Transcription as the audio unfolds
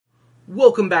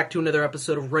Welcome back to another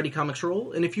episode of Ready Comics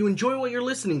Roll, and if you enjoy what you're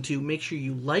listening to, make sure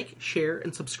you like, share,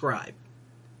 and subscribe.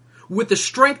 With the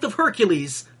strength of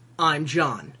Hercules, I'm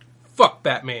John. Fuck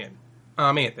Batman.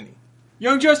 I'm Anthony.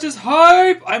 Young Justice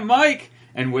Hype! I'm Mike,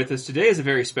 and with us today is a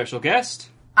very special guest.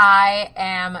 I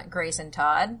am Grayson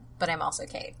Todd, but I'm also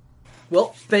Kate.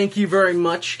 Well, thank you very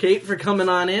much, Kate, for coming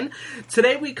on in.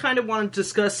 Today we kind of want to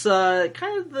discuss what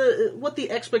the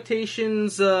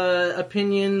expectations,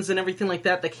 opinions, and everything like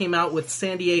that came out with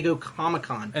San Diego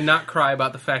Comic-Con. And not cry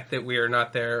about the fact that we are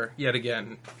not there yet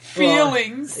again.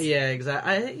 Feelings! Yeah,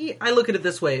 exactly. I look at it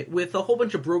this way. With a whole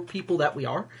bunch of broke people that we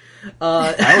are...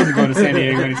 I wasn't going to San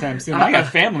Diego anytime soon. I got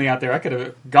family out there. I could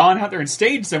have gone out there and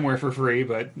stayed somewhere for free,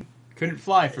 but couldn't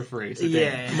fly for free. So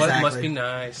yeah, exactly. Must be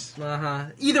nice.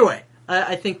 Either way.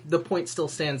 I think the point still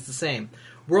stands the same.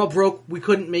 We're all broke. We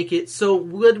couldn't make it. So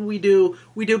what did we do?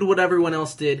 We did what everyone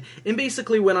else did and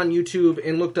basically went on YouTube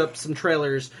and looked up some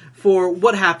trailers for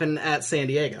what happened at San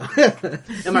Diego.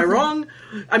 Am I wrong?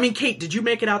 I mean, Kate, did you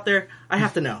make it out there? I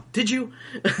have to know. Did you?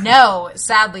 No,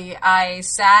 sadly. I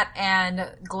sat and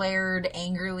glared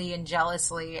angrily and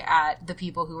jealously at the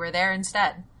people who were there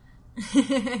instead.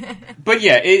 But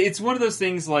yeah, it's one of those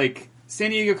things like San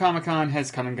Diego Comic-Con has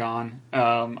come and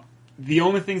gone. The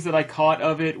only things that I caught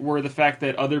of it were the fact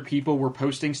that other people were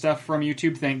posting stuff from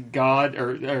YouTube, thank God,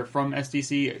 or from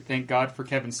SDC, thank God for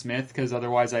Kevin Smith, because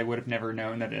otherwise I would have never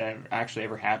known that it actually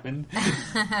ever happened.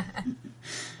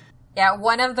 Yeah,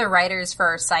 one of the writers for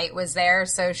our site was there,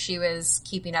 so she was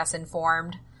keeping us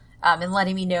informed and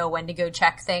letting me know when to go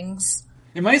check things.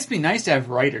 It must be nice to have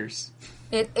writers.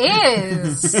 It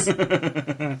is!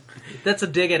 That's a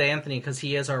dig at Anthony, because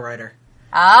he is our writer.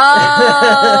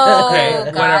 Oh,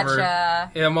 okay, gotcha. whatever.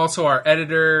 Yeah, I'm also our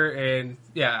editor, and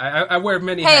yeah, I wear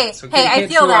many hats. So I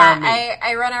feel that.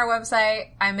 I run our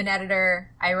website. I'm an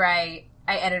editor. I write.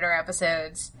 I edit our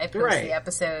episodes. I post the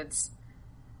episodes.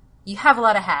 You have a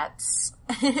lot of hats.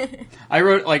 I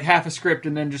wrote like half a script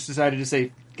and then just decided to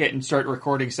say get and start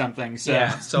recording something. So.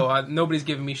 Yeah, so nobody's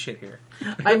giving me shit here.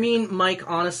 I mean, Mike,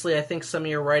 honestly, I think some of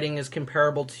your writing is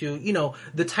comparable to,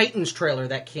 the Titans trailer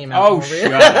that came out. Oh,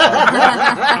 shut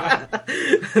up.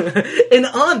 And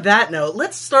on that note,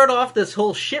 let's start off this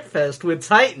whole shitfest with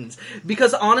Titans.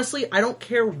 Because honestly, I don't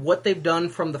care what they've done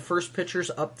from the first pictures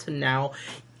up to now.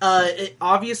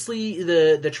 Obviously,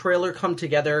 the trailer come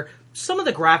together. Some of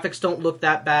the graphics don't look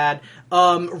that bad.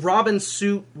 Robin's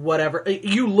suit, whatever.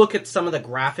 You look at some of the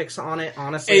graphics on it,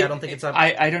 honestly, I don't think it's up.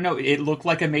 I don't know. It looked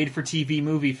like a made-for-TV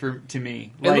movie to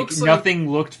me. It like, nothing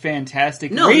looked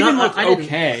fantastic. No, Raven looked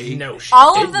okay. No,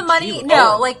 all of the money...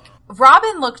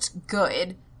 Robin looked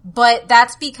good, but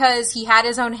that's because he had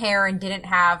his own hair and didn't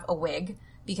have a wig.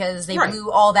 Because they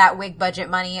blew all that wig budget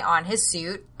money on his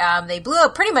suit. They blew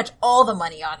up pretty much all the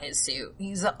money on his suit.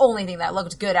 He's the only thing that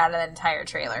looked good out of that entire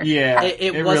trailer. Yeah,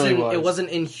 it wasn't. Really was. It wasn't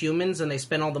Inhumans, and they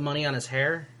spent all the money on his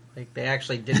hair. Like they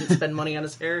actually didn't spend money on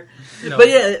his hair. No. But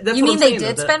yeah, that's you what mean I'm they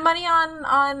saying, did spend money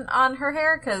on her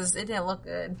hair because it didn't look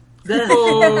good.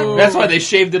 That's why they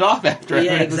shaved it off after.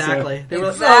 Yeah, exactly. They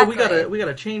were like, "Oh, we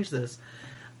gotta change this."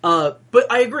 But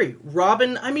I agree,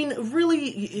 Robin. I mean,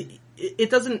 really, it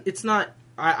doesn't. It's not.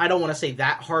 I don't want to say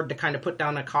that hard to kind of put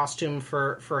down a costume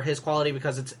for his quality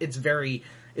because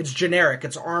it's generic,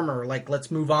 it's armor, like let's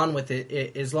move on with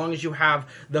it. As long as you have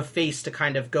the face to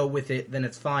kind of go with it, then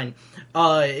it's fine.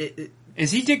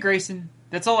 Is he Dick Grayson?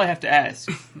 That's all I have to ask.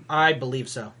 I believe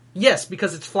so. Yes,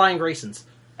 because it's Flying Graysons.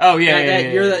 Oh yeah.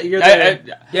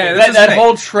 That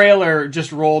whole trailer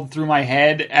just rolled through my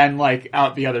head and like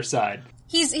out the other side.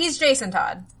 He's Jason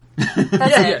Todd.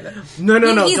 That's it.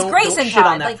 No. He's don't Grayson shit on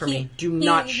Todd. that Like, for me. Do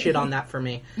not shit on that for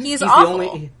me. He's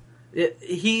awful.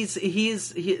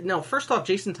 No, first off,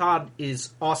 Jason Todd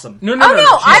is awesome. No, I'm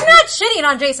not shitting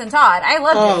on Jason Todd. I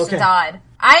love Jason Todd.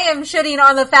 I am shitting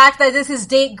on the fact that this is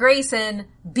Dick Grayson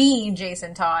being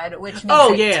Jason Todd, which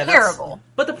makes it terrible.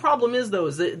 But the problem is, though,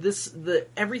 is that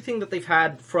everything that they've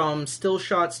had from still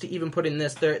shots to even put in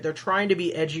this, they're trying to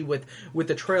be edgy with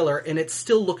the trailer, and it's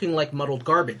still looking like muddled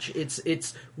garbage.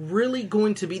 It's really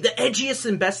going to be the edgiest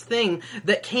and best thing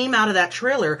that came out of that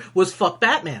trailer was fuck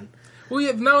Batman. Well,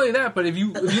 yeah, not only that, but if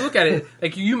you look at it,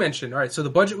 like you mentioned, all right, so the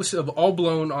budget was all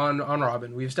blown on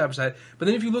Robin. We've established that. But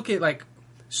then if you look at like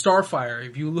Starfire,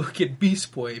 if you look at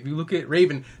Beast Boy, if you look at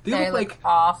Raven, they look like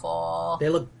awful. They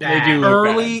look bad. They do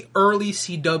look early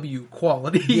CW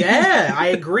quality. Yeah, I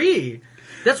agree.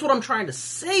 That's what I'm trying to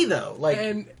say, though. Like,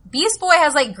 and Beast Boy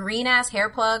has like green ass hair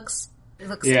plugs. It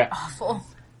looks awful.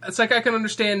 It's like I can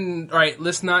understand. All right,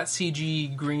 let's not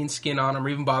CG green skin on him, or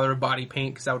even bother with body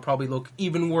paint, because that would probably look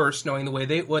even worse, knowing the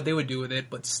way what they would do with it.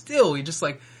 But still, you just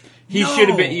like He should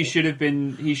have been. He should have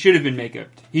been makeuped.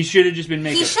 He should have just been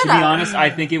makeuped. To be honest, I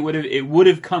think it would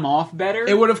have come off better.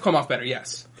 It would have come off better.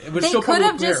 Yes, it would they still could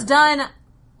have just done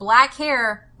black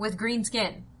hair with green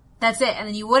skin. That's it, and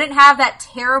then you wouldn't have that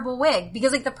terrible wig.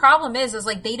 Because like the problem is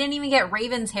like they didn't even get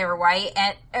Raven's hair right,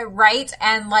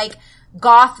 and like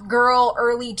goth girl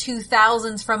early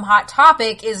 2000s from Hot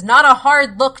Topic is not a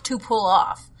hard look to pull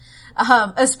off,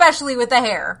 especially with the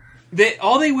hair.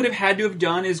 All they would have had to have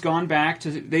done is gone back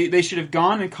to... They should have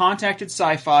gone and contacted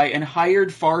Sci-Fi and hired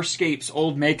Farscape's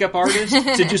old makeup artist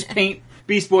to just paint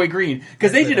Beast Boy green.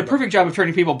 Because they did a perfect job of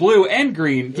turning people blue and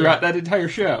green throughout that entire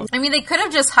show. I mean, they could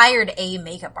have just hired a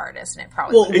makeup artist and it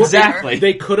probably would have exactly.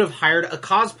 They could have hired a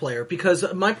cosplayer, because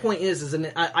my point is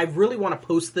and I really want to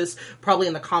post this probably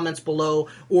in the comments below,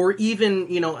 or even,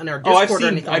 in our Discord or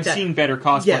anything like that. I've seen better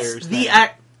cosplayers. Yes,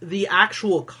 the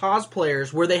actual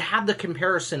cosplayers, where they have the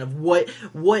comparison of what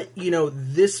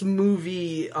this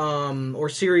movie or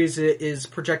series is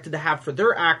projected to have for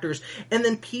their actors, and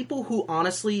then people who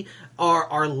honestly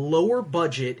are lower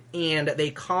budget and they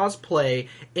cosplay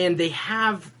and they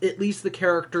have at least the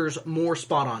characters more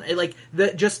spot on. Like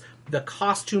the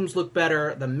costumes look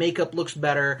better, the makeup looks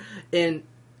better, and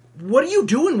what are you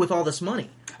doing with all this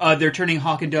money? They're turning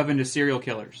Hawk and Dove into serial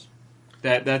killers.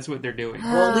 That's what they're doing.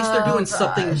 Well, at least they're doing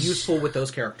something useful with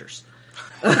those characters.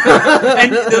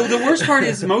 And the worst part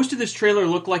is most of this trailer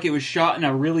looked like it was shot in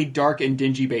a really dark and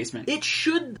dingy basement. It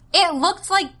should. It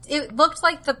looked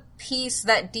like the piece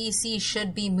that DC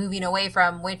should be moving away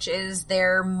from, which is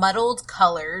their muddled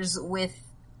colors with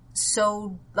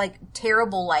so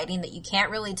terrible lighting that you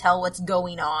can't really tell what's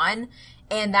going on.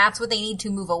 And that's what they need to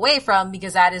move away from,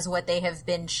 because that is what they have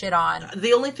been shit on.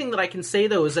 The only thing that I can say,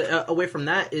 though, is away from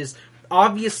that is,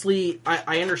 obviously,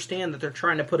 I understand that they're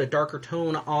trying to put a darker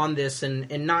tone on this and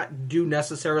not do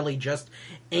necessarily just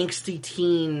angsty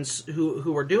teens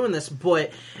who are doing this,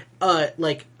 but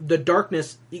the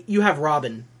darkness. You have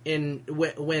Robin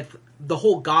with the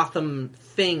whole Gotham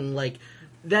thing,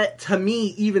 that to me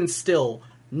even still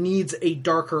needs a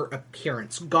darker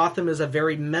appearance. Gotham is a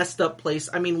very messed up place.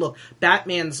 I mean, look,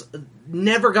 Batman's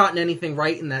never gotten anything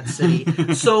right in that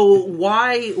city, so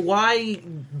why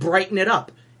brighten it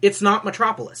up? It's not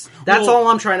Metropolis. That's all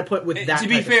I'm trying to put with that. To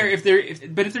be fair, if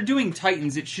they're doing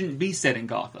Titans, it shouldn't be set in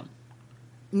Gotham.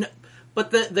 No, but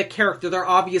the character, they're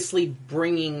obviously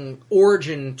bringing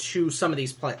origin to some of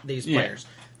these players. Yeah.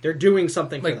 They're doing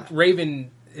something for that.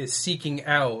 Raven is seeking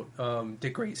out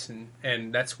Dick Grayson,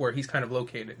 and that's where he's kind of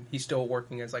located. He's still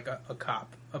working as a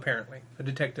cop, apparently, a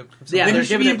detective. Yeah, then he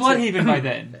should be in Bloodhaven by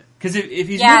then. Because if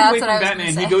he's moved away from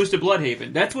Batman, he goes to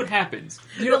Bloodhaven. That's what happens.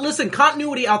 Listen,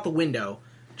 continuity out the window.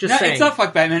 It's not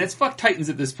fuck Batman, it's fuck Titans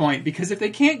at this point, because if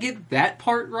they can't get that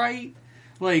part right,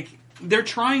 they're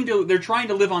trying to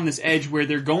live on this edge where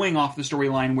they're going off the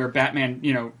storyline where Batman,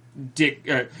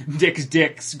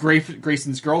 Dick's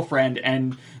Grayson's girlfriend,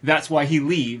 and that's why he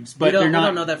leaves. But they're not. We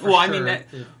don't know that for sure. I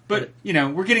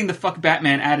mean, we're getting the fuck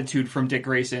Batman attitude from Dick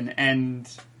Grayson, and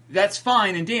that's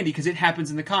fine and dandy because it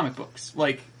happens in the comic books,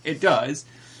 it does.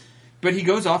 But he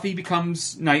goes off, he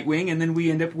becomes Nightwing, and then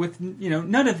we end up with,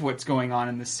 none of what's going on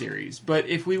in this series. But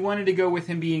if we wanted to go with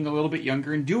him being a little bit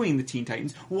younger and doing the Teen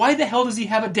Titans, why the hell does he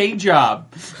have a day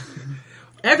job?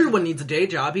 Everyone needs a day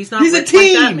job. He's a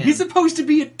teen! He's supposed to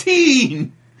be a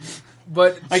teen!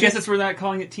 But I guess that's where they're not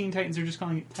calling it Teen Titans, they're just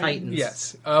calling it Titans.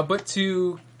 Yes. But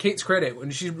to Kate's credit, when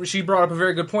she brought up a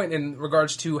very good point in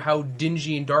regards to how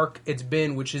dingy and dark it's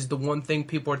been, which is the one thing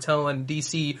people are telling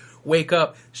DC, wake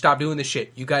up, stop doing this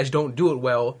shit. You guys don't do it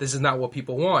well. This is not what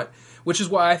people want. Which is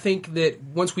why I think that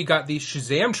once we got the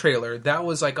Shazam trailer, that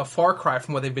was a far cry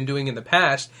from what they've been doing in the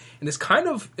past. And it's kind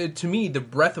of, to me, the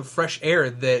breath of fresh air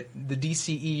that the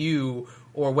DCEU,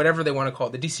 or whatever they want to call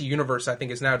it, the DC Universe, I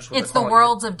think is now just what it's the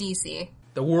worlds of DC.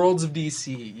 The worlds of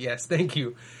DC, yes, thank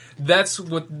you. That's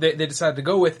what they decided to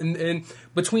go with. And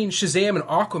between Shazam and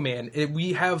Aquaman,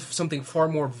 we have something far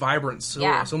more vibrant,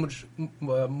 so much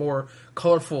more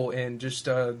colorful and just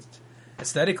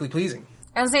aesthetically pleasing.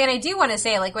 I was saying, I do want to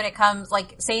say, when it comes,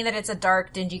 saying that it's a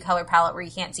dark, dingy color palette where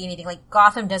you can't see anything,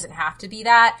 Gotham doesn't have to be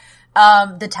that.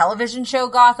 The television show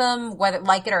Gotham, whether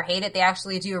like it or hate it, they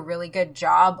actually do a really good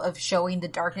job of showing the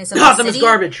darkness of the city. Gotham is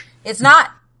garbage. It's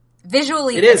not,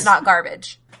 visually, it's not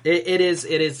garbage. It is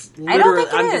literally, I don't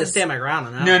think I'm going to stand my ground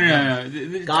on that.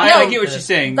 No. I get what you're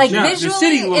saying. Visually, the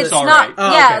city looks it's alright.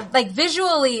 not,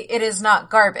 visually, it is not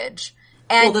garbage.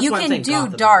 And you can do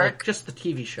Gotham, dark. just the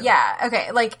TV show. Yeah, okay,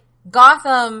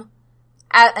 Gotham,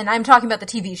 and I'm talking about the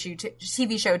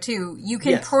TV show too, you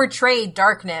can portray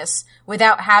darkness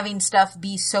without having stuff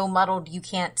be so muddled you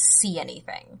can't see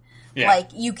anything. Yeah.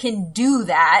 You can do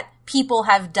that. People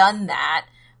have done that.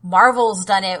 Marvel's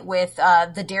done it with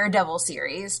the Daredevil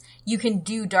series. You can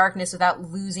do darkness without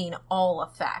losing all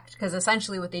effect, because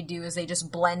essentially what they do is they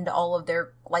just blend all of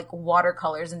their like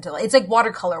watercolors into, it's like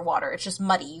watercolor water. It's just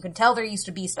muddy. You can tell there used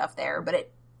to be stuff there, but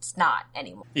it's not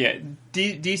anymore. Yeah,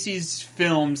 DC's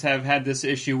films have had this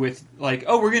issue with, like,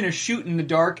 oh, we're going to shoot in the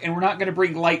dark, and we're not going to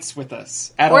bring lights with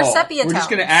us at Or all. sepia We're just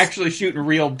going tones. to actually shoot in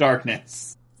real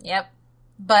darkness. Yep.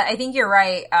 But I think you're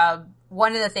right.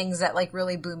 One of the things that like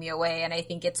really blew me away, and I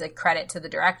think it's a credit to the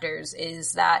directors,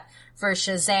 is that for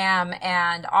Shazam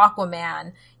and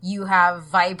Aquaman, you have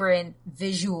vibrant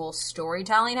visual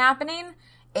storytelling happening.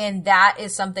 And that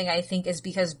is something I think is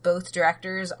because both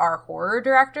directors are horror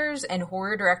directors, and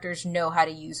horror directors know how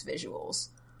to use visuals.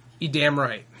 You damn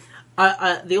right.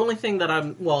 The only thing that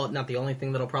not the only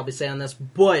thing that I'll probably say on this,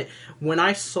 but when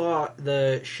I saw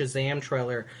the Shazam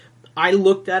trailer, I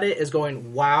looked at it as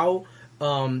going, wow,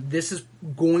 this is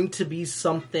going to be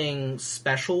something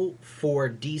special for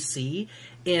DC.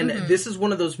 And this is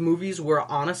one of those movies where,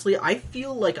 honestly, I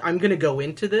feel like I'm going to go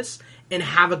into this and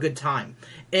have a good time.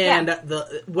 And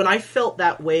when I felt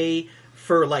that way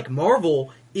for, like,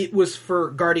 Marvel, it was for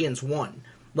Guardians 1.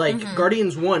 Like,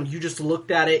 Guardians 1, you just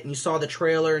looked at it and you saw the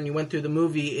trailer and you went through the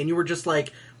movie and you were just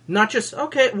like, not just,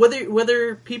 okay,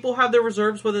 whether people have their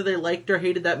reserves, whether they liked or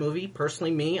hated that movie.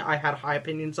 Personally, me, I had high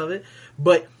opinions of it.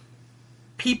 But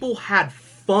people had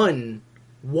fun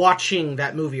watching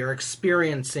that movie or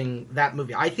experiencing that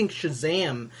movie. I think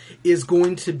Shazam is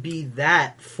going to be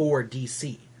that for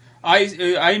DC.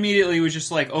 I immediately was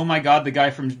just like, oh my god, the guy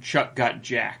from Chuck got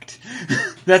jacked.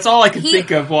 That's all I could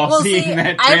think of while seeing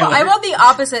that trailer. I'm on the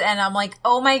opposite end. I'm like,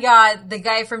 oh my god, the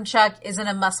guy from Chuck is in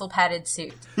a muscle-padded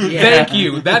suit. Yeah. Thank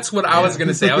you. That's what I was going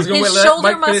to say. I was going to His let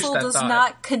shoulder Mike finish muscle that does thought.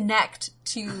 not connect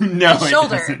to No, his it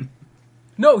shoulder. doesn't.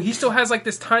 No, he still has like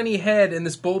this tiny head and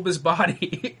this bulbous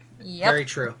body. Yep. Very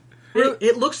true.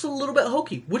 It looks a little bit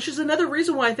hokey, which is another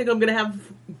reason why I think I'm going to have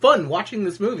fun watching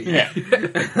this movie. Yeah.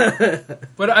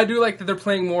 But I do like that they're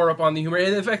playing more up on the humor.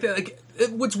 And the fact that, like,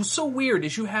 what's so weird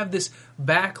is you have this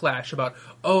backlash about,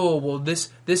 oh, well, this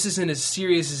isn't as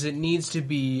serious as it needs to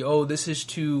be. Oh, this is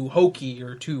too hokey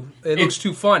or it looks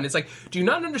too fun. It's like, do you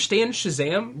not understand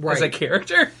Shazam as a Right.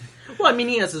 character? Well, I mean,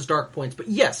 he has his dark points, but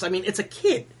yes, I mean, it's a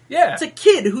kid. Yeah. It's a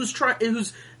kid who's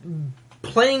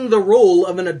playing the role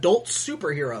of an adult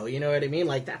superhero, you know what I mean?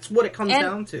 Like, that's what it comes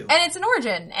down to. And it's an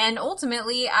origin. And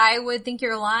ultimately, I would think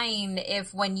you're lying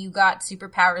if when you got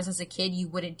superpowers as a kid, you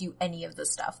wouldn't do any of the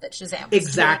stuff that Shazam was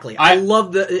Exactly. I- I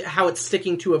love how it's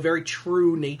sticking to a very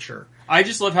true nature. I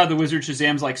just love how the Wizard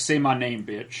Shazam's like, say my name,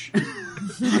 bitch.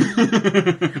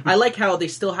 I like how they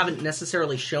still haven't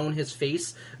necessarily shown his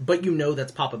face, but you know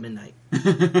that's Papa Midnight.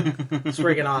 It's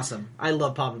freaking awesome. I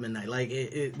love Papa Midnight. Like,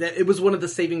 it was one of the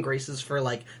saving graces for,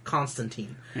 like,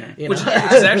 Constantine. You Which know?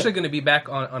 is actually going to be back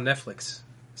on Netflix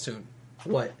soon.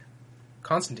 What?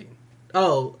 Constantine.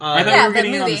 Oh, I thought Yeah, we were the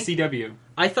getting it on the movie. CW.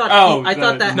 I thought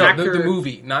that No, actor... the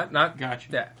movie. Not Gotcha.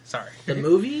 Yeah, sorry. The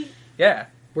movie? Yeah.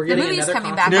 We're The getting movie's another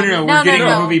coming Constantine? back. No, we're getting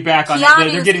the movie back on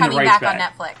Keanu's they're getting the coming rights back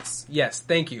back. on Netflix. Yes,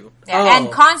 thank you. Yeah, Oh. and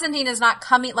Constantine is not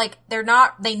coming, like,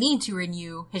 they need to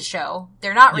renew his show.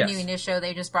 They're not Yes. renewing his show,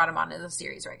 they just brought him on as a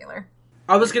series regular.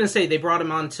 I was going to say, they brought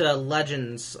him on to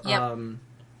Legends, Yep.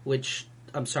 which,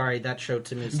 I'm sorry, that show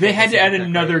to me... They had to still add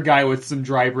wasn't that another great. guy with some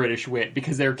dry British wit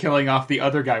because they were killing off the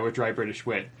other guy with dry British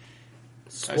wit.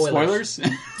 Spoilers?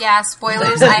 Yeah,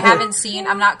 spoilers, I haven't seen,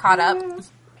 I'm not caught up.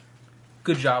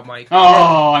 Good job, Mike.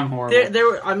 Oh, I'm horrible.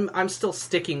 I'm still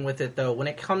sticking with it though. When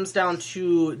it comes down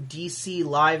to DC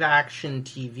live action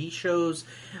TV shows,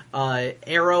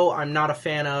 Arrow I'm not a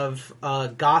fan of.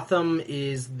 Gotham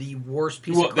is the worst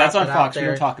piece of crap that's on out Fox. there. We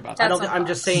don't talk about I that. don't, That's on I'm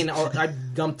just Fox. saying I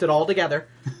dumped it all together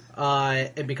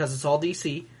because it's all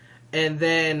DC. And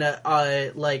then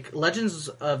like Legends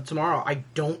of Tomorrow, I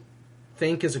don't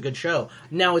think is a good show.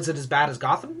 Now, is it as bad as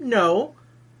Gotham? No,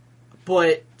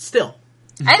 but still.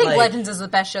 I think Like- Legends is the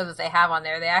best show that they have on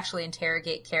there. They actually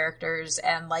interrogate characters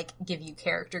and, like, give you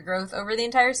character growth over the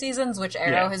entire seasons, which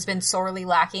Arrow Yeah. has been sorely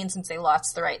lacking since they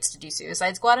lost the rights to do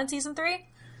Suicide Squad in season 3.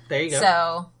 There you go.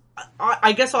 So,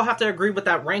 I guess I'll have to agree with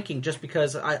that ranking just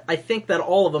because I think that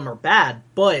all of them are bad,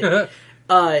 but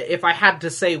if I had to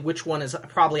say which one is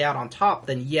probably out on top,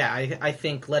 then yeah, I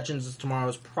think Legends of Tomorrow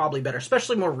is probably better,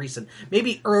 especially more recent.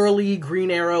 Maybe early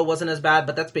Green Arrow wasn't as bad,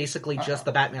 but that's basically just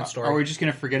the Batman story. Are we just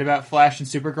going to forget about Flash and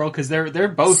Supergirl? Because they're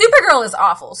both... Supergirl is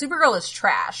awful. Supergirl is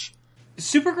trash.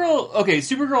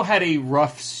 Supergirl had a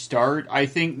rough start. I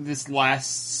think this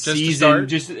last season,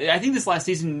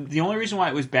 the only reason why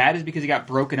it was bad is because it got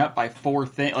broken up by four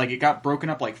things. Like, it got broken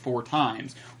up like 4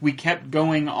 times. We kept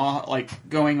going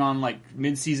on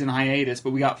mid-season hiatus,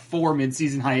 but we got 4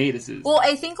 mid-season hiatuses. Well,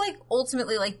 I think, like,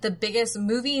 ultimately, like, the biggest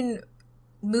movie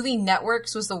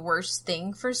networks was the worst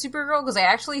thing for Supergirl, because I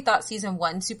actually thought season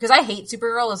 1, because I hate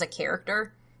Supergirl as a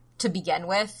character to begin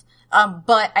with.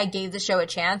 But I gave the show a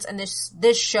chance, and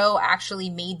this show actually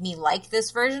made me like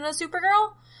this version of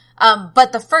Supergirl.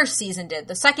 But the first season did.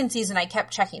 The second season I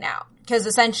kept checking out, because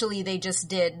essentially they just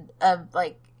did,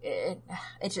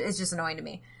 it's just annoying to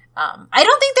me.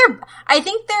 I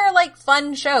think they're like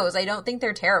fun shows. I don't think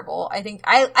they're terrible.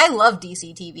 I love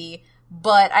DC TV,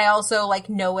 but I also like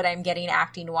know what I'm getting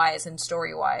acting wise and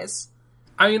story wise.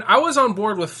 I mean, I was on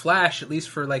board with Flash, at least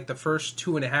for like the first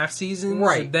 2.5 seasons.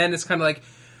 Right. And then it's kind of like,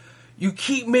 you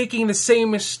keep making the same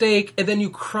mistake, and then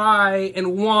you cry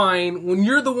and whine when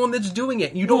you're the one that's doing it,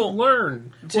 and you don't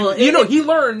learn. He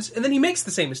learns, and then he makes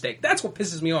the same mistake. That's what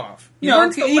pisses me off. Each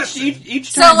time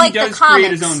he does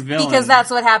create his own villain. Because that's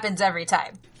what happens every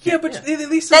time. Yeah, but at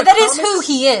least that is who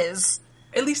he is.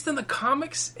 At least in the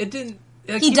comics, it didn't...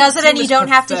 Like, he does it, and you don't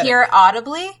have to hear it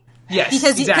audibly. Yes,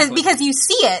 because you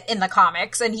see it in the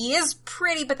comics, and he is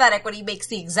pretty pathetic when he makes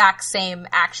the exact same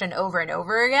action over and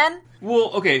over again.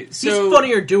 Well, okay, so... He's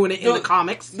funnier doing it in the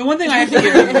comics. The one thing I have to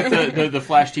give him with the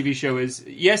Flash TV show is,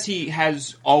 yes, he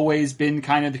has always been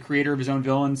kind of the creator of his own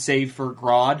villain, save for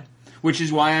Grodd, which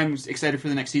is why I'm excited for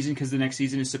the next season, because the next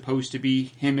season is supposed to be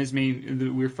him as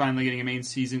main... We're finally getting a main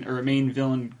season, or a main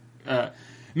villain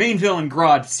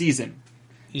Grodd season.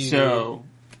 Yeah. So...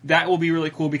 that will be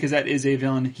really cool, because that is a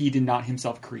villain he did not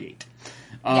himself create.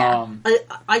 Yeah.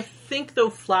 I think,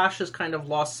 though, Flash has kind of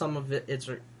lost some of it. It's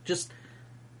just...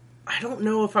 I don't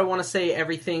know if I want to say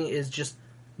everything is just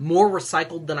more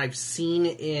recycled than I've seen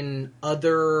in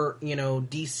other,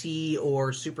 DC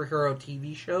or superhero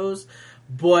TV shows,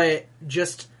 but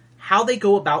just how they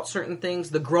go about certain things,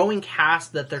 the growing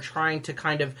cast that they're trying to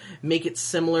kind of make it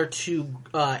similar to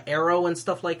Arrow and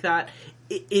stuff like that.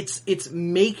 It's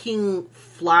making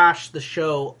Flash the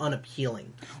show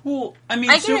unappealing. Well, I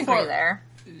mean, I can agree there.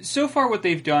 So far, what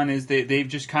they've done is they've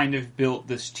just kind of built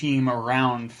this team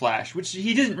around Flash, which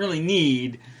he doesn't really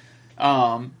need.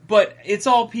 But it's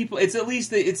all people. It's at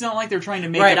least it's not like they're trying to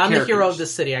make right. Up I'm characters. The hero of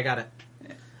this city. I got it.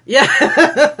 Yeah.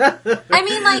 I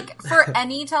mean, like, for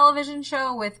any television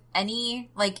show with any,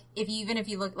 like, if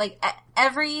you look, like,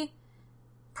 every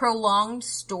prolonged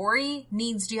story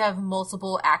needs to have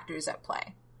multiple actors at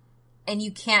play. And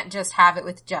you can't just have it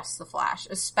with just the Flash,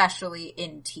 especially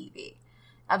in TV.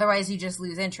 Otherwise, you just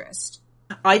lose interest.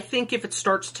 I think if it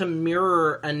starts to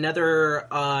mirror another,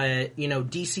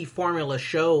 DC formula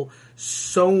show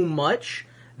so much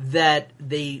that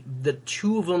the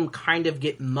two of them kind of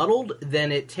get muddled,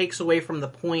 then it takes away from the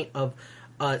point of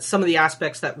some of the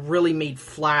aspects that really made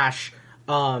Flash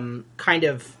kind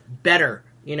of better.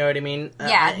 You know what I mean?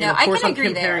 Yeah, I can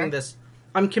agree there.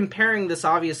 I'm comparing this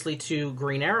obviously to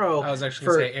Green Arrow. I was actually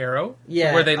going to say Arrow.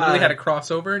 Yeah. Where they literally had a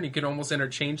crossover and you could almost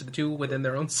interchange the two within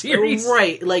their own series.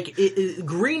 Right. Like,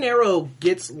 Green Arrow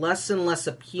gets less and less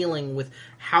appealing with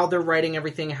how they're writing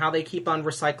everything, how they keep on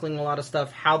recycling a lot of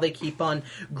stuff, how they keep on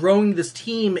growing this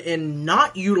team and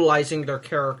not utilizing their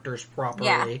characters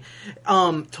properly.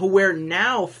 Yeah. To where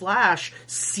now Flash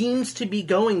seems to be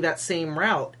going that same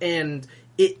route. And...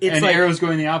 It's like, Arrow's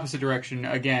going the opposite direction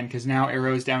again, because now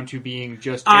Arrow's down to being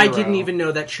just Arrow. I didn't even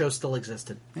know that show still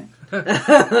existed.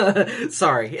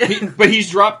 Sorry. But he's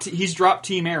dropped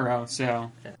Team Arrow,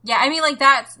 so... Yeah, I mean, like,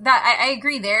 I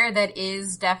agree there. That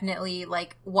is definitely,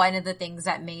 like, one of the things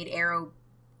that made Arrow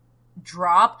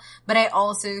drop. But I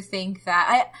also think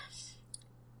that...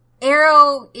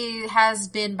 Arrow has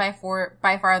been by far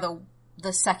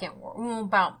the second...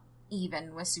 about...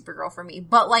 even with Supergirl for me.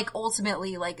 But, like,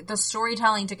 ultimately, like, the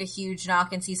storytelling took a huge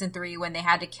knock in season 3 when they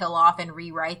had to kill off and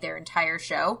rewrite their entire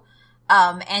show.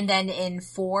 And then in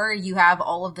 4, you have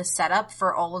all of the setup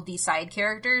for all of these side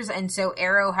characters, and so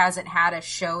Arrow hasn't had a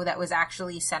show that was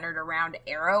actually centered around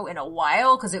Arrow in a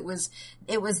while, because it was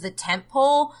the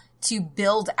tentpole to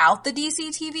build out the DC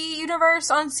TV universe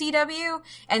on CW,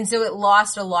 and so it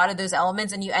lost a lot of those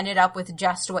elements, and you ended up with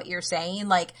just what you're saying,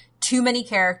 like, too many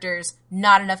characters,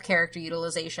 not enough character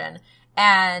utilization.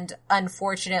 And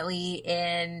unfortunately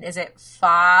is it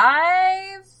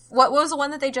 5? What was the one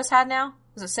that they just had now?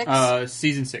 Was it 6?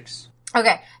 Season 6.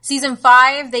 Okay. Season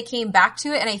 5, they came back to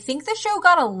it, and I think the show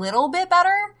got a little bit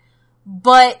better,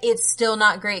 but it's still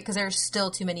not great because there's still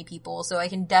too many people, so I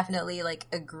can definitely, like,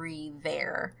 agree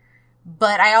there.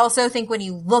 But I also think when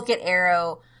you look at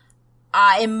Arrow,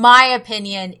 in my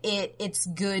opinion, it's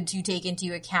good to take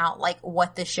into account, like,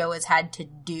 what the show has had to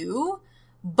do,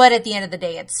 but at the end of the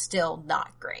day, it's still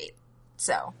not great.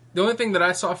 So. The only thing that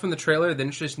I saw from the trailer that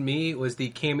interested me was the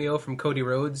cameo from Cody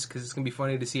Rhodes, because it's going to be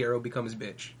funny to see Arrow become his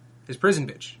bitch. His prison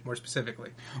bitch, more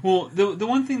specifically. Well, the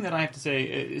one thing that I have to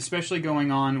say, especially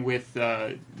going on with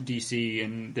DC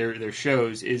and their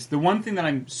shows, is the one thing that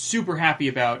I'm super happy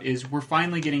about is we're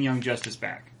finally getting Young Justice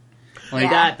back. Like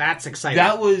that's exciting.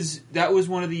 That was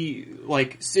one of the,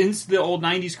 like, since the old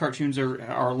 90s cartoons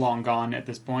are long gone at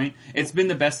this point, it's been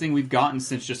the best thing we've gotten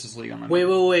since Justice League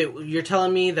Unlimited. Wait. You're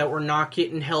telling me that we're not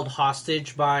getting held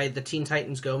hostage by the Teen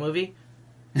Titans Go movie?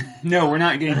 No, we're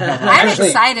not getting held I'm hostage.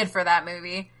 excited for that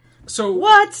movie. So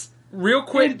what? Real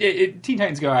quick, Teen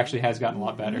Titans Go actually has gotten a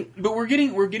lot better. But we're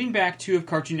getting back two of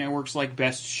Cartoon Network's, like,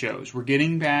 best shows. We're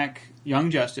getting back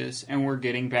Young Justice, and we're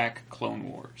getting back Clone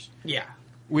Wars. Yeah.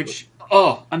 Which,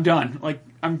 I'm done. Like,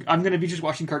 I'm going to be just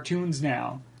watching cartoons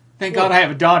now. Thank God I have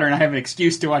a daughter and I have an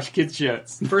excuse to watch kids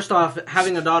shows. First off,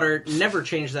 having a daughter never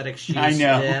changed that excuse I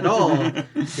know. at all.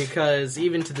 Because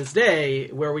even to this day,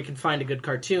 where we can find a good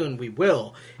cartoon, we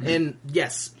will. And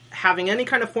yes, having any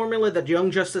kind of formula that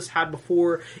Young Justice had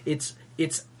before, it's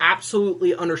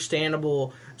absolutely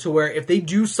understandable to where if they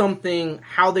do something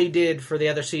how they did for the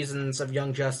other seasons of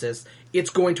Young Justice,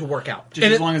 it's going to work out.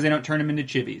 Just as long as they don't turn them into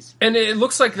chibis. And it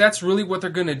looks like that's really what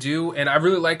they're going to do. And I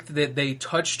really liked that they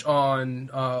touched on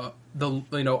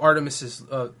Artemis's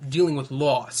dealing with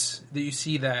loss. That you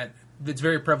see that it's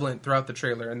very prevalent throughout the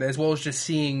trailer, and as well as just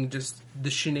seeing just the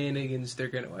shenanigans they're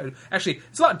going to. Actually,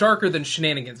 it's a lot darker than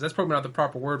shenanigans. That's probably not the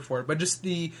proper word for it, but just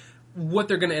what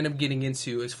they're going to end up getting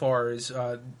into as far as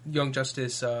Young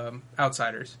Justice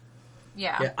Outsiders.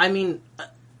 Yeah. I mean,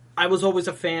 I was always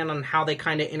a fan on how they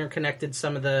kind of interconnected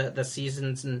some of the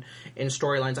seasons and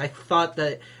storylines. I thought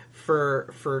that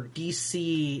for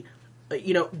DC,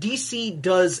 DC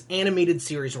does animated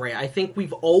series right. I think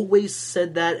we've always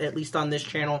said that, at least on this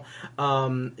channel,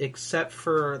 except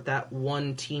for that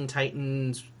one Teen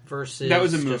Titans versus... That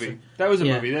was a movie. That was a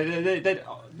movie.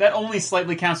 That only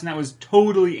slightly counts, and that was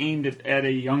totally aimed at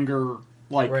a younger,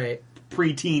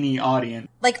 pre-teeny audience.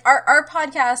 Like, our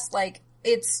podcast, like...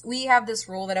 we have this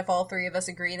rule that if all three of us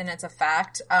agree, then it's a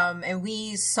fact. And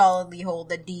we solidly hold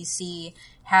that DC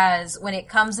has, when it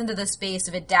comes into the space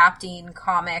of adapting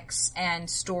comics and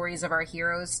stories of our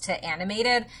heroes to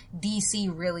animated,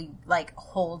 DC really,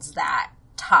 holds that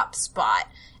top spot.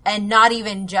 And not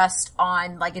even just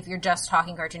on, if you're just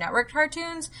talking Cartoon Network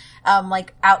cartoons,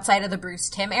 outside of the Bruce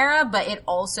Timm era, but it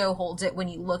also holds it when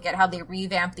you look at how they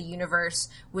revamped the universe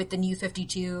with the New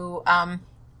 52, the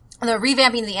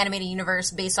revamping of the animated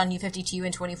universe based on New 52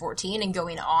 in 2014 and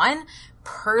going on.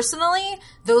 Personally,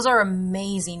 those are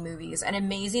amazing movies and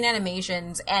amazing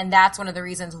animations, and that's one of the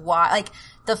reasons why,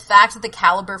 the fact that the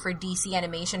caliber for DC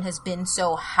animation has been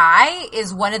so high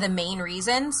is one of the main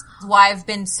reasons why I've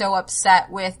been so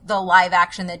upset with the live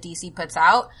action that DC puts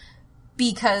out,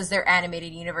 because their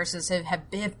animated universes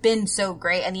have been so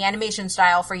great, and the animation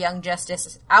style for Young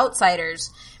Justice Outsiders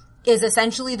is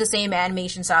essentially the same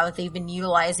animation style that they've been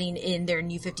utilizing in their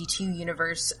New 52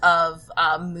 universe of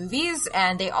movies.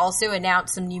 And they also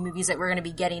announced some new movies that we're going to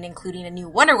be getting, including a new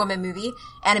Wonder Woman movie,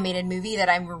 animated movie, that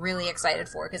I'm really excited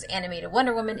for, because animated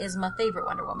Wonder Woman is my favorite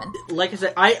Wonder Woman. Like I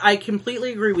said, I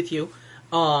completely agree with you.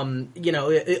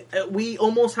 We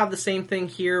almost have the same thing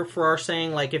here for our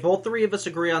saying, if all three of us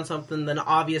agree on something, then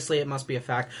obviously it must be a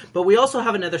fact. But we also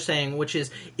have another saying, which is,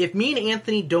 if me and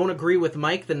Anthony don't agree with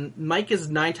Mike, then Mike is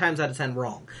 9 times out of 10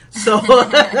 wrong. So,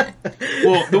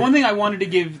 well, the one thing I wanted to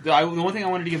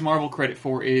give Marvel credit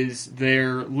for is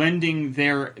they're lending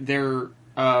their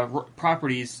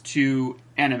properties to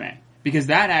anime. Because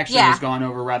that actually has gone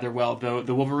over rather well.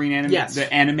 The Wolverine anime,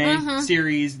 the anime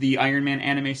series, the Iron Man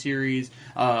anime series,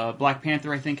 Black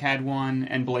Panther I think had one,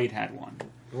 and Blade had one.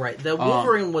 Right. The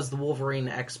Wolverine was the Wolverine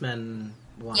X-Men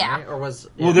one, right? Or was...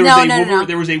 Well,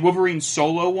 there was a Wolverine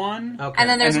solo one. Okay. And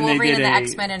then there's Wolverine and the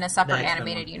X-Men in a separate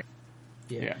animated universe.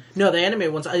 Yeah. No, the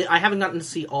anime ones, I haven't gotten to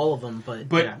see all of them,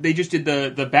 but they just did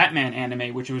the Batman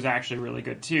anime, which was actually really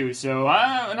good too. So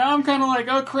now I'm kind of like,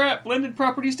 oh crap, blended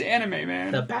properties to anime,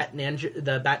 man. The Bat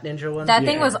Ninja one? That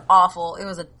thing was awful. It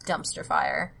was a dumpster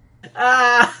fire.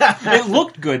 It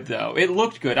looked good though. It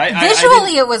looked good.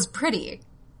 Visually, it was pretty.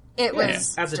 It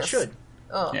was as it should.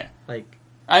 Ugh. Yeah.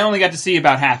 I only got to see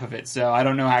about half of it, so I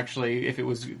don't know actually if it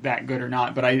was that good or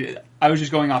not, but I was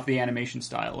just going off the animation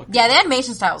style. Yeah, the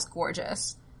animation style is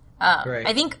gorgeous. Right.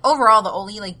 I think overall the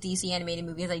only DC animated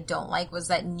movies I don't like was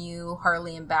that new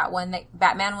Harley and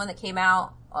Batman one that came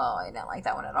out. Oh, I didn't like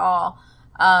that one at all.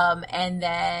 And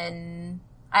then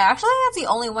Actually think that's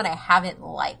the only one I haven't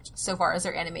liked so far as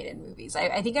their animated movies.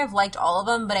 I think I've liked all of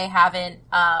them, but I haven't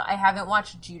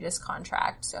watched Judas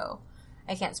Contract, so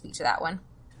I can't speak to that one.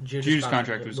 Judas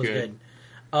Contract was good.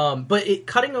 But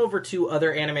cutting over to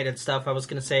other animated stuff, I was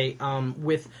going to say,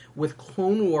 with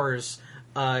Clone Wars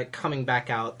coming back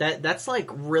out, that's like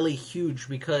really huge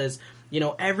because,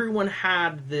 everyone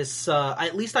had this,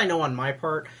 at least I know on my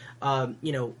part,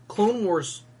 Clone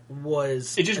Wars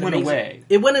was... It just went away.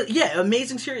 It went,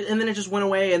 amazing series, and then it just went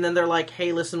away, and then they're like,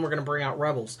 hey, listen, we're going to bring out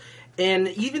Rebels. And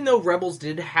even though Rebels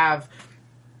did have...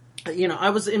 I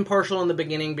was impartial in the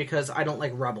beginning because I don't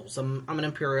like Rebels. I'm an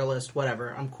imperialist,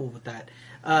 whatever. I'm cool with that.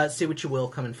 Say what you will,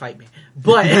 come and fight me.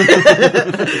 But,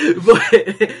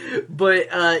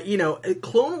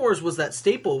 Clone Wars was that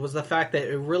staple, was the fact that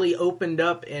it really opened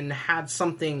up and had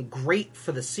something great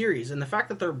for the series. And the fact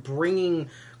that they're bringing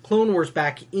Clone Wars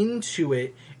back into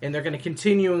it, and they're going to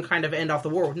continue and kind of end off the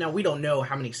war. Now, we don't know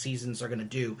how many seasons they're going to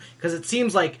do, because it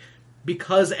seems like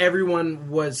because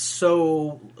everyone was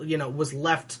so, was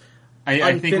left...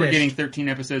 I think we're getting 13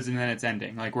 episodes and then it's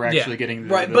ending. Like, we're actually getting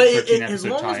the, right. the But 13 as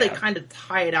long as they kind of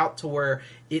tie it out to where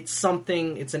it's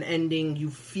an ending,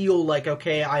 you feel like,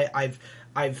 okay, I've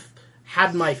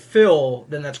had my fill,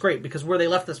 then that's great. Because where they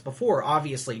left us before,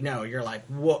 obviously, no. You're like,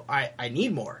 well, I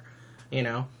need more,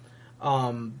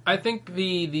 I think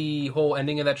the whole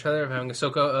ending of that trailer of having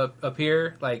Ahsoka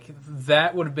appear, like,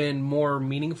 that would have been more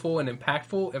meaningful and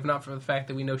impactful, if not for the fact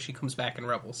that we know she comes back in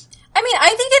Rebels. I mean, I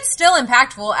think it's still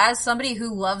impactful as somebody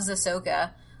who loves Ahsoka.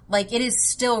 Like, it is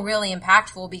still really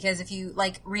impactful because if you,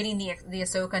 like, reading the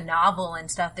Ahsoka novel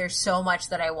and stuff, there's so much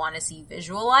that I want to see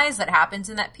visualized that happens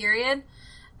in that period,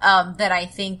 that I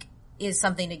think is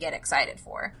something to get excited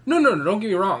for. No, don't get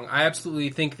me wrong. I absolutely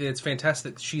think that it's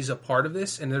fantastic that she's a part of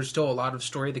this, and there's still a lot of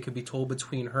story that could be told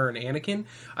between her and Anakin.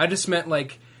 I just meant,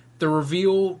 like, the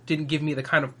reveal didn't give me the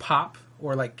kind of pop,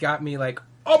 or, like, got me, like,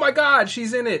 oh my god,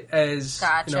 she's in it, as,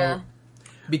 Gotcha.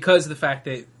 Because of the fact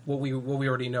that what we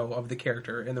already know of the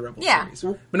character in the Rebels series.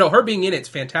 But no, her being in it's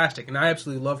fantastic, and I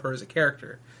absolutely love her as a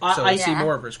character. So I see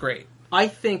more of her is great. I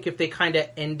think if they kind of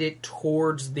end it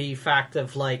towards the fact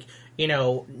of, like,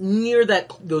 near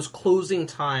those closing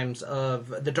times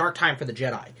of the dark time for the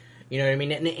Jedi. You know what I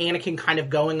mean? And Anakin kind of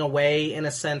going away, in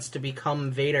a sense, to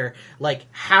become Vader. Like,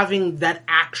 having that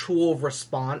actual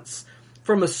response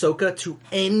from Ahsoka to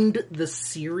end the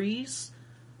series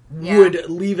would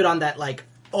leave it on that, like,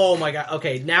 oh my god,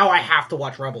 okay, now I have to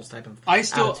watch Rebels type of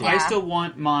attitude. I still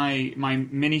want my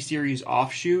miniseries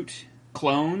offshoot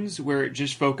Clones, where it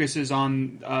just focuses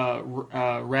on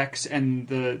Rex and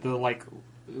the like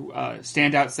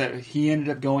standouts that he ended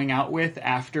up going out with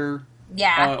after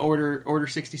Order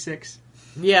 66.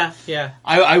 Yeah.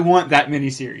 I want that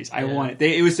miniseries. I want it.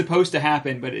 It was supposed to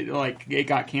happen, but it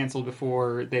got canceled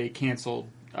before they canceled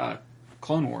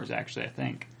Clone Wars. Actually, I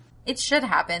think it should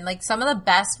happen. Like, some of the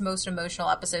best, most emotional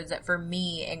episodes that for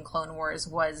me in Clone Wars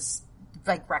was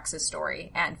like Rex's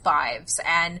story and Fives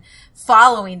and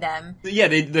following them. Yeah,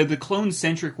 the clone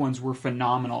centric ones were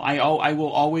phenomenal. I will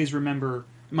always remember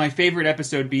my favorite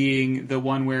episode being the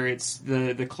one where it's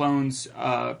the clones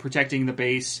protecting the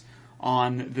base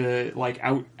on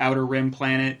the outer rim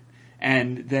planet,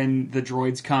 and then the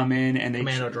droids come in and the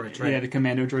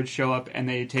commando droids show up and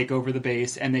they take over the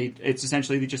base, and it's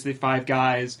essentially just the five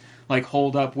guys like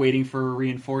holed up waiting for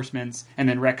reinforcements, and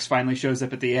then Rex finally shows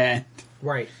up at the end.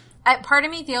 Right. Part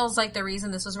of me feels like the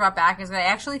reason this was brought back is that I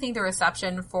actually think the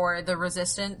reception for the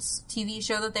Resistance TV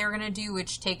show that they were going to do,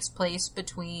 which takes place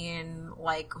between,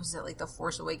 The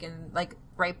Force Awakens,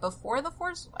 right before The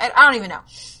Force? I don't even know.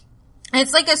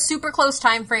 It's like a super close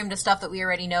time frame to stuff that we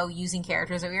already know, using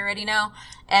characters that we already know.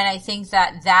 And I think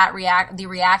that the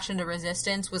reaction to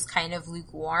Resistance was kind of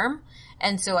lukewarm.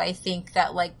 And so I think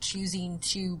that, choosing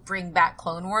to bring back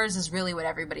Clone Wars is really what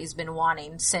everybody's been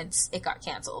wanting since it got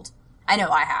canceled. I know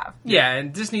I have. Yeah,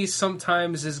 and Disney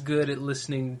sometimes is good at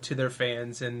listening to their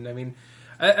fans, and I mean,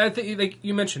 I think, like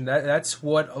you mentioned, that's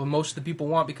what most of the people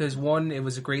want, because one, it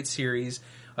was a great series.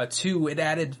 Two, it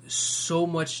added so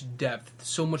much depth,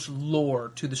 so much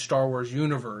lore to the Star Wars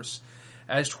universe.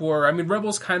 As to where, I mean,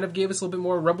 Rebels kind of gave us a little bit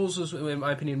more. Rebels was, in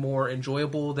my opinion, more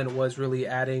enjoyable than it was really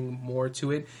adding more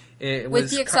to it. With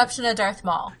the exception of Darth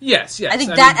Maul. Yes. I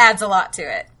think that adds a lot to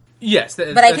it. Yes,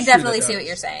 but I can definitely see what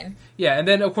you're saying. Yeah, and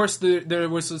then of course there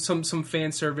was some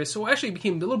fan service. So actually, it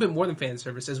became a little bit more than fan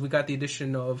service as we got the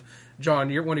addition of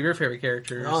John, one of your favorite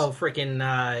characters. Oh, freaking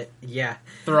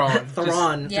Thrawn,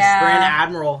 Thrawn, Grand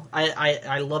Admiral.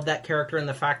 I love that character, and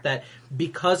the fact that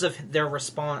because of their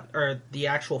response, or the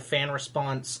actual fan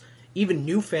response, even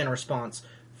new fan response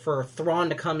for Thrawn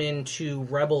to come into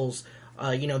Rebels.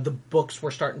 the books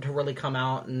were starting to really come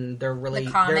out, and they're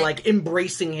comic. like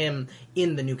embracing him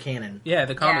in the new canon. Yeah,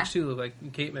 the comics too,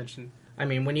 like Kate mentioned. I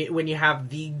mean, when you have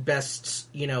the best,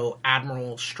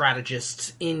 admiral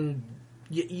strategist in,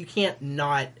 you can't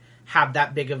not have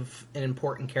that big of an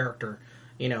important character,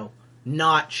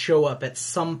 not show up at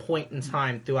some point in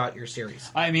time throughout your series.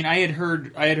 I mean, I had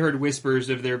heard whispers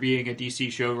of there being a DC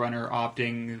showrunner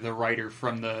opting the writer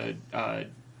from the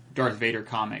Darth Vader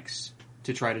comics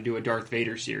to try to do a Darth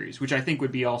Vader series, which I think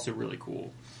would be also really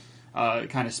cool.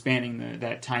 Kind of spanning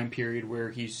that time period where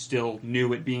he's still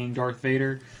new at being Darth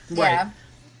Vader. Yeah.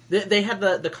 Right. They had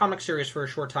the comic series for a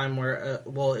short time where,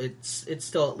 it's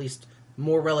still at least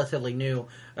more relatively new.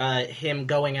 Him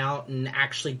going out and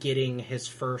actually getting his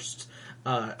first,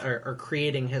 or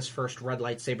creating his first red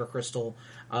lightsaber crystal,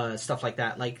 stuff like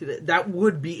that. Like, that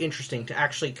would be interesting to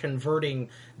actually converting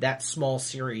that small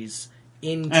series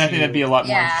into... And I think that'd be a lot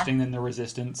more interesting than the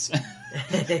Resistance.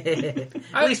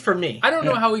 At least for me. I don't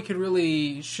know how we could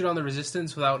really shit on the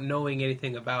Resistance without knowing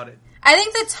anything about it. I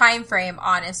think the time frame,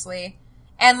 honestly.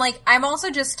 And, I'm also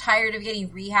just tired of getting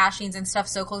rehashings and stuff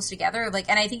so close together.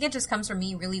 And I think it just comes from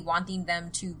me really wanting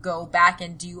them to go back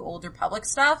and do Old Republic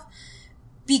stuff.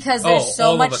 Because there's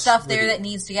so much stuff there that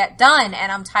needs to get done.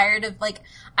 And I'm tired of,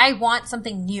 I want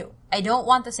something new. I don't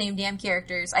want the same damn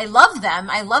characters. I love them.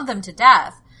 I love them to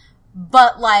death.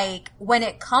 But, when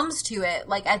it comes to it,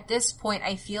 at this point,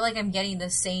 I feel like I'm getting the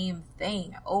same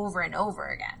thing over and over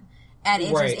again. And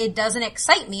it doesn't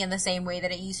excite me in the same way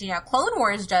that it used to. Now, Clone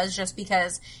Wars does, just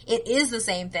because it is the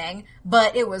same thing,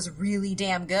 but it was really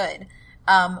damn good.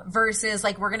 Versus,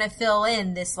 we're gonna fill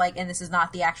in this, and this is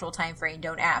not the actual time frame,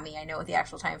 don't at me, I know what the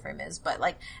actual time frame is, but,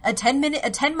 a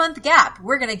 10-month gap,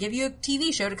 we're gonna give you a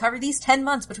TV show to cover these 10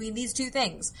 months between these two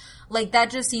things.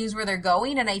 That just seems where they're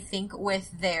going, and I think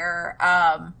with their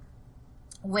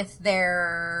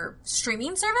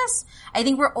streaming service, I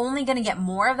think we're only gonna get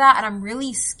more of that, and I'm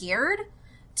really scared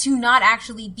to not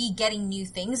actually be getting new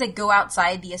things that go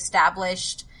outside the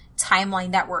established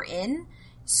timeline that we're in,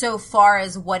 so far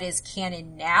as what is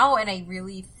canon now. And I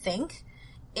really think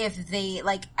if they,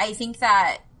 I think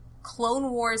that Clone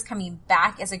Wars coming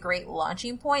back is a great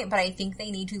launching point, but I think they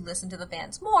need to listen to the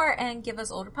fans more and give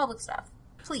us Old Republic stuff.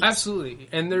 Please. Absolutely.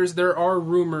 And there are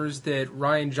rumors that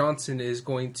Rian Johnson is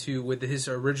going to, with his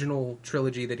original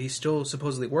trilogy that he's still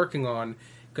supposedly working on,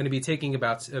 going to be taking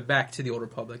back to the Old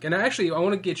Republic. And I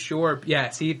want to get your...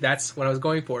 Yeah, see, that's what I was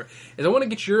going for. Is I want to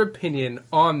get your opinion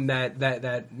on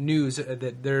that news,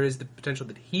 that there is the potential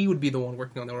that he would be the one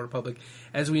working on the Old Republic,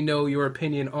 as we know your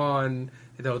opinion on...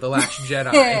 The Last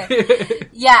Jedi.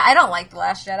 Yeah, I don't like The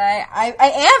Last Jedi. I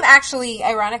am actually,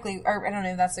 ironically, or I don't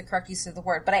know if that's the correct use of the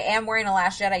word, but I am wearing a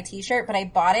Last Jedi t-shirt, but I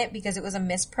bought it because it was a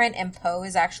misprint and Poe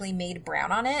is actually made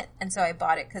brown on it, and so I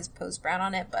bought it because Poe's brown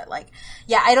on it, but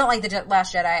yeah, I don't like The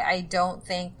Last Jedi. I don't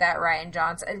think that Rian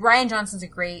Johnson's a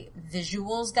great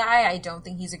visuals guy. I don't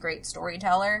think he's a great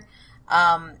storyteller,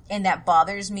 and that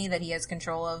bothers me that he has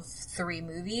control of 3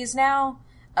 movies now.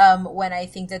 When I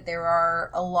think that there are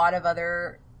a lot of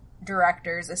other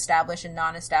directors, established and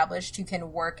non-established, who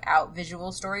can work out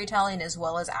visual storytelling as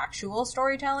well as actual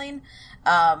storytelling.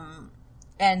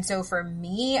 And so for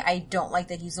me, I don't like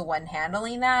that he's the one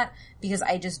handling that, because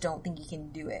I just don't think he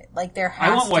can do it. I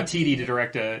want Waititi to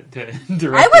direct I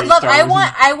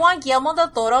want Guillermo del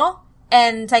Toro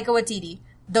and Taika Waititi.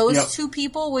 Those two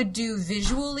people would do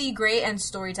visually great and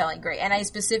storytelling great. And I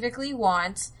specifically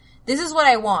want... This is what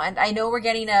I want. I know we're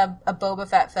getting a Boba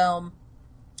Fett film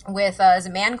with, is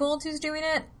it Mangold who's doing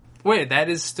it? Wait, that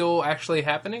is still actually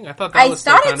happening? I thought that was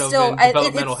still kind of in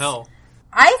developmental hell.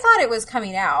 I thought it was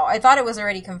coming out. I thought it was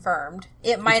already confirmed.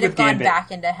 It might have gone back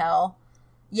into hell.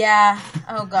 Yeah.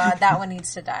 Oh god, that one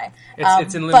needs to die.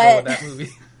 It's in limbo, that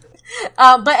movie.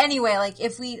 But anyway, I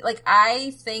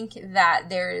think that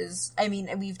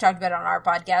we've talked about it on our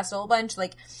podcast a whole bunch,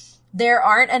 there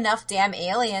aren't enough damn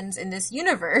aliens in this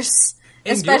universe.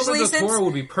 And especially Guillermo del Toro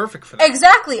would be perfect for that.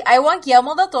 Exactly. I want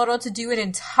Guillermo del Toro to do an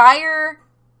entire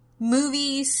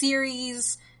movie,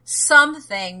 series,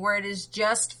 something where it is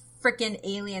just frickin'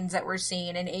 aliens that we're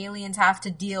seeing, and aliens have to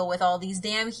deal with all these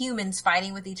damn humans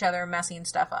fighting with each other and messing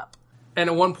stuff up. And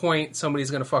at one point,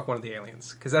 somebody's gonna fuck one of the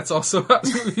aliens, because that's also how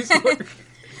movies work.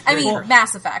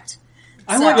 Mass Effect.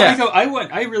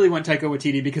 I really want Taika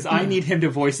Waititi because I need him to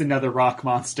voice another rock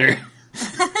monster.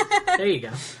 There you go.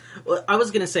 Well, I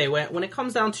was going to say, when it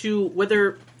comes down to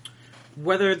whether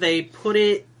they put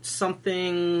it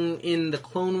something in the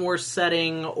Clone Wars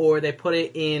setting or they put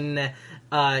it in,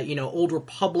 Old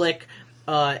Republic,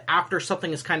 after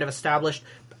something is kind of established,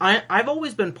 I've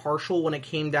always been partial when it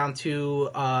came down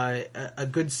to a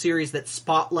good series that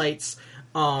spotlights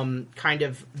kind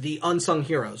of the unsung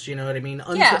heroes. You know what I mean?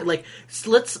 Yeah. Like,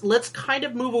 let's kind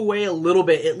of move away a little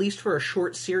bit, at least for a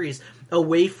short series,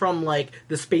 away from like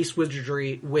the space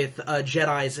wizardry with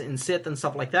Jedis and Sith and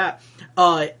stuff like that.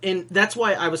 And that's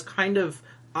why I was kind of.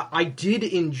 I did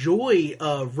enjoy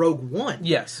Rogue One.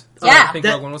 Yes. Yeah. I think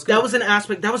Rogue One was good. That was an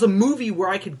aspect. That was a movie where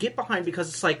I could get behind because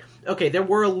it's like, okay, there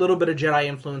were a little bit of Jedi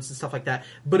influence and stuff like that,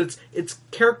 but it's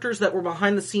characters that were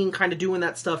behind the scene kind of doing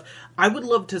that stuff. I would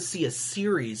love to see a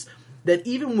series that,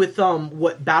 even with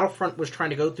what Battlefront was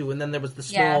trying to go through, and then there was the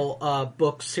small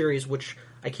book series, which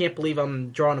I can't believe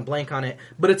I'm drawing a blank on it,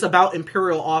 but it's about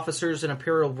Imperial officers and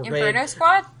Imperial Brigade.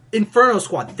 Inferno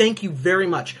Squad. Thank you very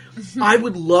much. I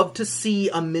would love to see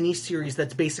a mini-series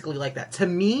that's basically like that. To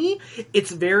me, it's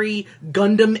very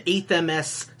Gundam 8th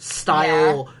MS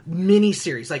style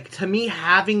mini-series. Like, to me,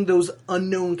 having those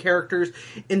unknown characters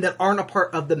and that aren't a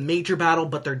part of the major battle,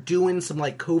 but they're doing some,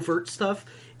 like, covert stuff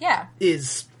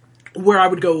is where I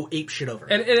would go ape shit over.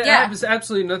 And it has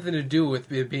absolutely nothing to do with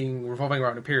it being revolving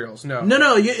around Imperials. No.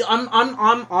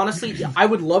 I'm honestly, I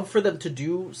would love for them to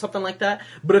do something like that.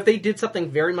 But if they did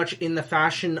something very much in the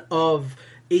fashion of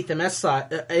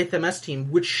 8th MS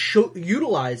team, which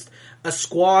utilized a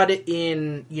squad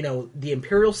in, the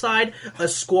Imperial side, a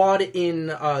squad in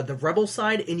the Rebel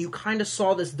side, and you kind of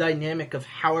saw this dynamic of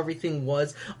how everything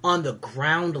was on the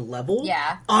ground level.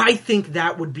 Yeah. I think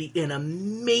that would be an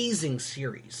amazing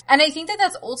series. And I think that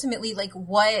that's ultimately, like,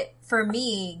 what, for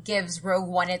me, gives Rogue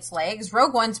One its legs.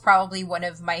 Rogue One's probably one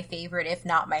of my favorite, if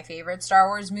not my favorite, Star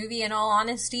Wars movie, in all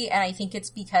honesty, and I think it's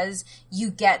because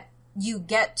you get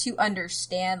to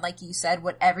understand, like you said,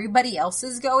 what everybody else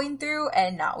is going through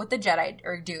and not what the Jedi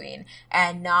are doing.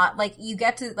 And not, like, you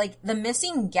get to, like, the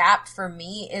missing gap for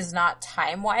me is not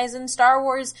time-wise in Star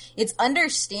Wars. It's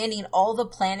understanding all the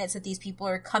planets that these people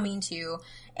are coming to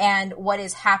and what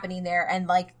is happening there and,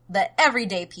 like, the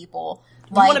everyday people.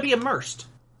 You want to be immersed.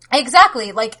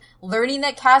 Exactly. Like, learning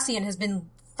that Cassian has been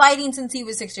fighting since he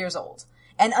was 6 years old.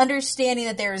 And understanding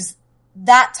that there's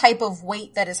that type of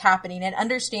weight that is happening and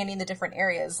understanding the different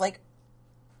areas. Like,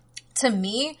 to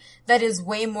me, that is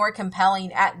way more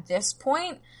compelling at this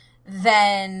point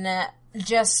than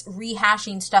just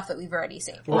rehashing stuff that we've already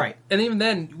seen. Right. And even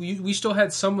then, we still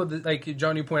had some of the, like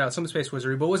John, you pointed out, some space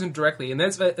wizardry, but it wasn't directly. And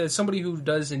that's as somebody who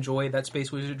does enjoy that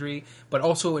space wizardry, but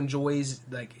also enjoys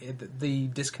like the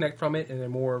disconnect from it and a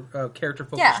more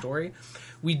character-focused story.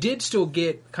 We did still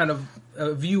get kind of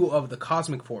a view of the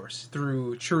cosmic force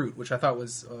through Chirrut, which I thought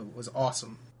was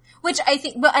awesome. Which I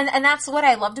think, but and that's what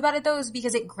I loved about it though, is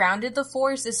because it grounded the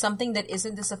force as something that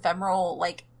isn't this ephemeral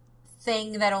like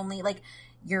thing that only like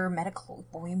you're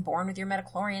being born with your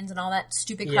midichlorians and all that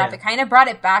stupid crap. Yeah. It kind of brought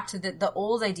it back to the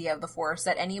old idea of the force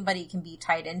that anybody can be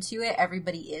tied into it.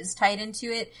 Everybody is tied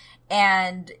into it,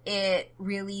 and it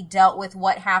really dealt with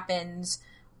what happens.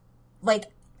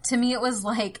 Like, to me, it was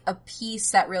like a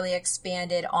piece that really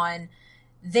expanded on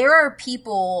there are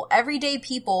people, everyday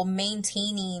people,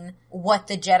 maintaining what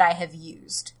the Jedi have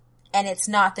used. And it's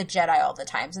not the Jedi all the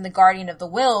times. And the Guardian of the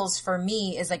Wills, for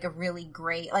me, is like a really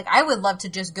great... Like, I would love to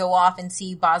just go off and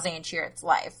see Bazan Chirrut's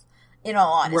life, in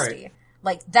all honesty. Right.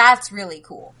 Like, that's really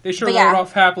cool. They sure rode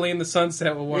off happily in the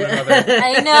sunset with one another.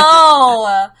 I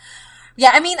know!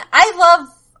 Yeah, I mean, I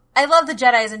love the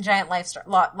Jedis and giant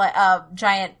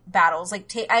giant battles.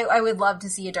 Like, I would love to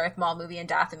see a Darth Maul movie in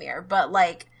Dathomir, but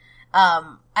like,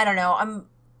 I don't know.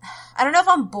 I don't know if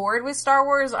I'm bored with Star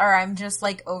Wars or I'm just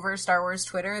like over Star Wars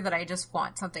Twitter that I just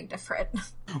want something different.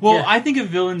 Well, I think a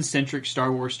villain-centric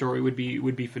Star Wars story would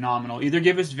be phenomenal. Either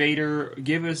give us Vader,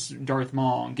 give us Darth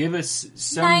Maul, give us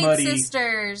somebody. Night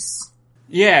Sisters.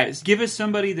 Yeah, give us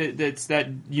somebody that's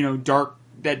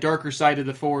that darker side of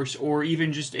the Force, or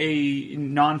even just a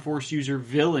non-Force user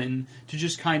villain to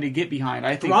just kind of get behind.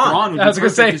 I think Thrawn would be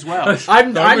perfect as well.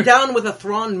 I'm down with a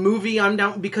Thrawn movie. I'm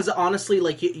down because honestly,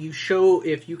 like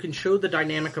if you can show the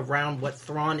dynamic around what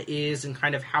Thrawn is and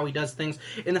kind of how he does things,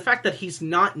 and the fact that he's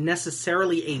not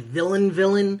necessarily a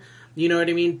villain. You know what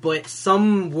I mean? But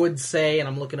some would say, and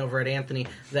I'm looking over at Anthony,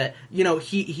 that,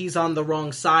 he's on the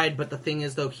wrong side, but the thing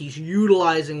is, though, he's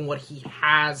utilizing what he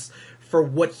has for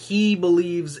what he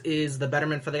believes is the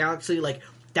betterment for the galaxy. Like,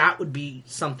 that would be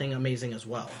something amazing as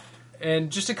well. And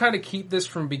just to kind of keep this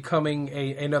from becoming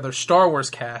another Star Wars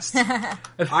cast,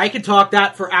 I could talk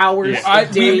that for hours,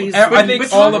 days. I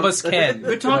think all of us can.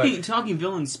 But talking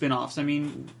villain spin-offs, I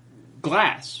mean,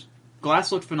 Glass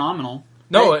looked phenomenal.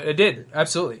 No, it did.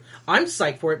 Absolutely. I'm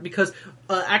psyched for it because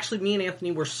actually me and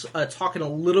Anthony were talking a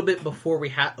little bit before we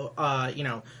had,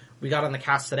 we got on the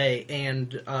cast today,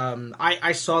 and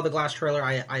I saw the Glass trailer.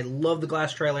 I love the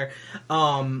Glass trailer.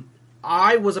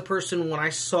 I was a person when I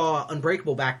saw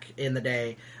Unbreakable back in the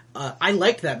day. I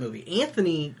liked that movie.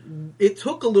 Anthony, it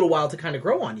took a little while to kind of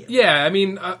grow on you. Yeah, I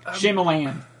mean,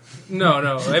 Shyamalan.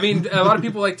 No. I mean, a lot of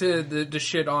people like to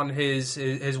shit on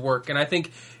his work, and I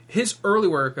think his early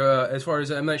work, as far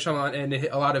as M. Night Shyamalan and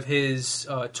a lot of his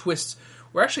twists,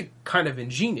 were actually kind of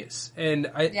ingenious.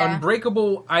 And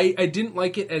Unbreakable, I didn't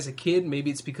like it as a kid.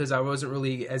 Maybe it's because I wasn't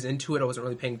really as into it. I wasn't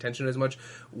really paying attention as much.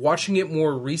 Watching it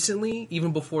more recently,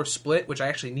 even before Split, which I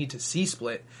actually need to see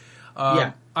Split,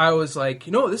 I was like,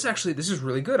 this is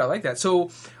really good. I like that. So,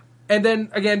 and then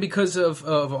again, because of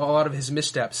a lot of his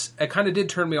missteps, it kind of did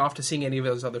turn me off to seeing any of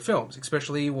those other films,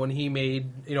 especially when he made,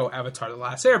 Avatar: The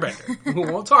Last Airbender. We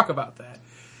won't talk about that.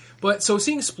 But so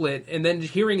seeing Split and then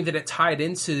hearing that it tied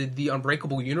into the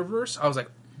Unbreakable universe, I was like,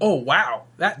 oh wow,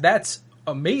 that's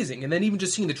amazing. And then even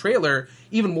just seeing the trailer,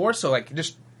 even more so, like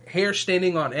just hair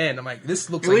standing on end. I'm like,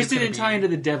 this looks like at least it didn't tie into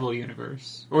the Devil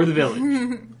universe or the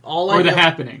Village or The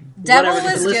Happening. Devil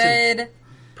is good.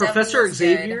 Professor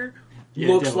Xavier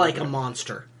looks Devil like a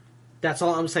monster. That's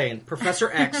all I'm saying. Professor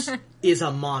X is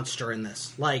a monster in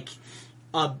this. Like,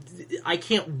 I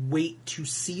can't wait to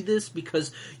see this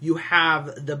because you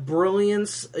have the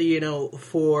brilliance,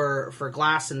 for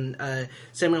Glass and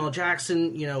Samuel L.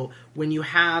 Jackson. When you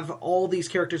have all these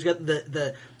characters,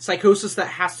 the psychosis that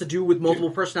has to do with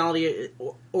multiple personality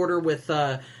order with,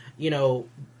 the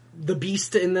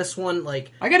Beast in this one.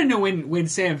 Like, I got to know when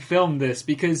Sam filmed this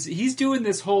because he's doing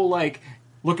this whole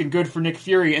looking good for Nick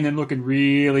Fury and then looking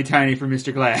really tiny for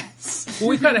Mr. Glass.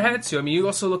 Well, we kind of had to. I mean, you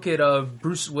also look at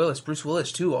Bruce Willis. Bruce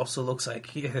Willis, too, also looks like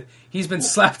he's been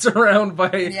slapped around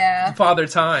by Father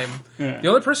Time. Yeah. The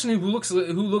only person who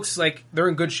looks like they're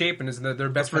in good shape and is their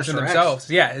best version of themselves,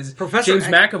 is Professor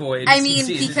James McAvoy. I mean,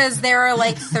 because there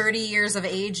are 30 years of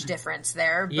age difference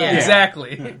there. But... Yeah,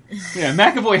 exactly. Yeah,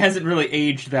 McAvoy hasn't really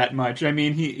aged that much. I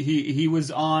mean, he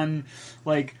was on,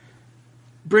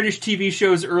 British TV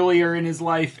shows earlier in his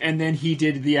life, and then he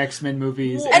did the X-Men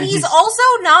movies. And he's also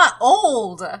not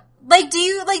old. Do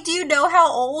you know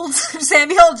how old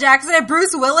Samuel L. Jackson and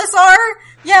Bruce Willis are?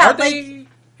 Yeah. Are they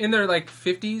in their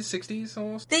 50s, 60s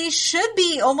almost? They should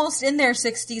be almost in their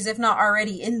 60s, if not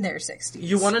already in their 60s.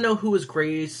 You want to know who was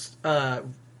Grace,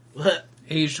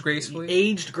 aged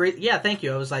gracefully? Yeah, thank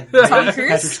you. I was like... Tom Cruise?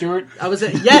 Patrick Stewart?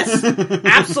 Yes!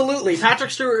 Absolutely.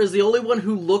 Patrick Stewart is the only one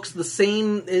who looks the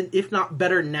same, if not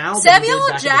better now.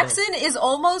 Samuel L. Jackson is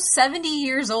almost 70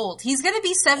 years old. He's going to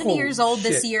be 70 years old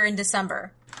this year in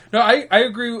December. No, I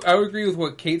agree. I would agree with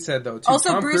what Kate said, though, too. Also,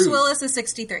 Tom Bruce Cruise. Willis is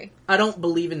 63. I don't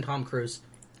believe in Tom Cruise.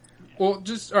 Well,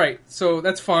 all right, so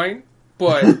that's fine.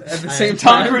 But at the same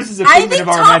Tom time, Cruise is a figment of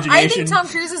our imagination. I think Tom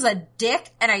Cruise is a dick,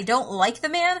 and I don't like the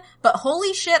man. But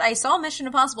holy shit, I saw Mission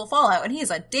Impossible Fallout, and he is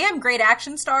a damn great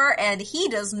action star, and he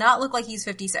does not look like he's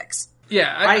 56.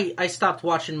 Yeah, I stopped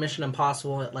watching Mission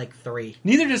Impossible at 3.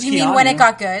 Neither does Keanu. You mean when it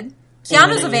got good?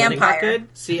 Keanu's a vampire.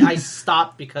 See, I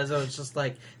stopped because I was just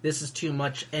like, this is too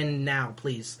much. And now,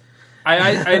 please.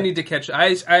 I need to catch.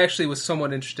 I actually was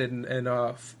somewhat interested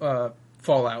in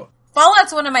Fallout.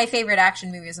 Fallout's one of my favorite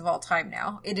action movies of all time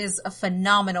now. It is a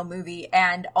phenomenal movie,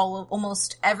 and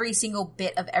almost every single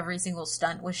bit of every single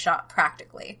stunt was shot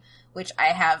practically, which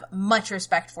I have much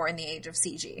respect for in the age of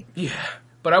CG. Yeah,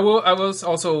 but I will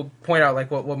also point out,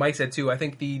 what Mike said too, I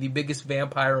think the biggest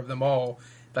vampire of them all,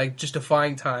 just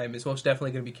defying time, is most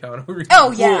definitely going to be Keanu Reeves.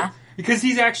 Oh, yeah. Well, because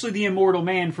he's actually the immortal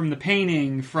man from the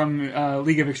painting from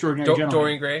League of Extraordinary Gentlemen.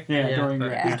 Dorian Gray? Yeah, Dorian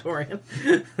Gray. Yeah. Dorian.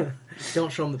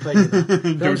 Don't show him the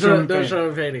painting. Don't show him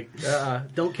the painting.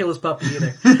 Don't kill his puppy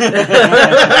either.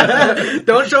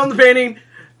 Don't show him the painting.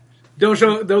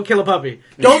 Don't kill a puppy.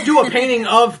 Don't do a painting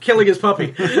of killing his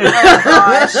puppy. Oh,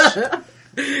 gosh.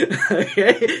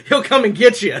 Okay? He'll come and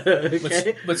get you.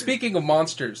 Okay? But speaking of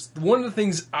monsters, one of the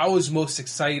things I was most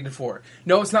excited for...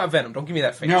 No, it's not Venom. Don't give me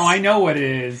that face. No, I know what it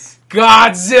is.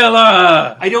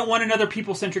 Godzilla! I don't want another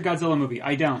people-centric Godzilla movie.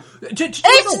 I don't. It's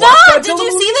not! Did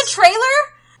you see the trailer?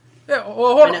 Yeah,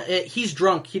 well, hold on. He's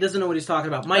drunk. He doesn't know what he's talking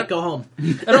about. Mike, go home.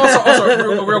 And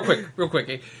also real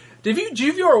quick. Have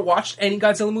you ever watched any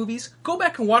Godzilla movies? Go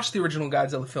back and watch the original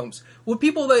Godzilla films. With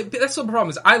people that's the problem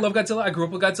is I love Godzilla. I grew up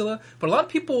with Godzilla, but a lot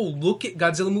of people look at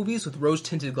Godzilla movies with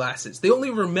rose-tinted glasses. They only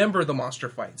remember the monster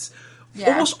fights.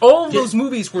 Yeah. Almost all of those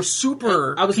movies were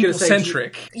super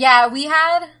people-centric. Yeah, we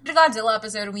had the Godzilla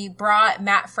episode, and we brought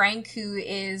Matt Frank, who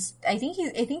is everybody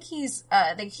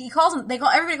calls him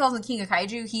the King of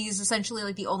Kaiju. He's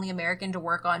essentially the only American to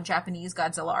work on Japanese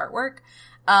Godzilla artwork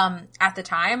at the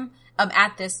time.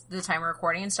 The time of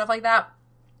recording and stuff like that.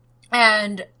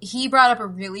 And he brought up a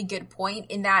really good point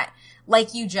in that,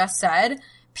 like you just said,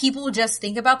 people just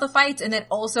think about the fights, and that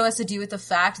also has to do with the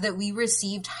fact that we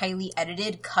received highly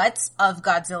edited cuts of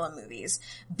Godzilla movies,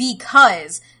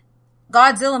 because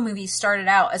Godzilla movies started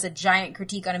out as a giant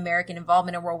critique on American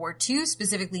involvement in World War II,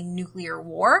 specifically nuclear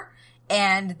war,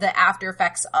 and the after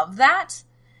effects of that.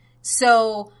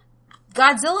 So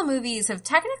Godzilla movies have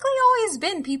technically always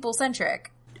been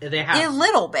people-centric. They have. A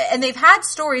little bit. And they've had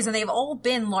stories, and they've all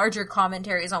been larger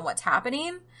commentaries on what's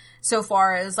happening, so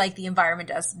far as, like, the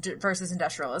environment versus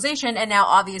industrialization. And now,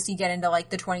 obviously, you get into, like,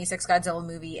 the 26 Godzilla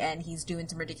movie, and he's doing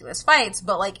some ridiculous fights.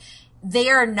 But, like, they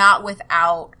are not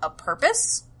without a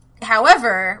purpose.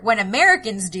 However, when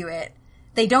Americans do it,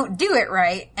 they don't do it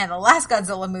right, and the last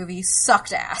Godzilla movie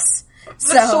sucked ass.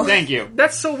 So thank you.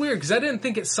 That's so weird, because I didn't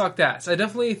think it sucked ass. I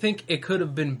definitely think it could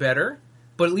have been better,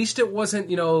 but at least it wasn't,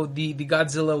 the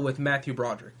Godzilla with Matthew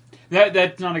Broderick.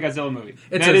 That's not a Godzilla movie.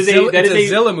 It's a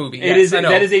Zilla movie. Yes, I know.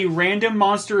 That is a random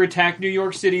monster attack New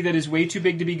York City that is way too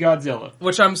big to be Godzilla.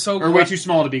 Which I'm so way too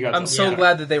small to be Godzilla. I'm so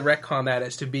glad that they retcon that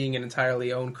as to being an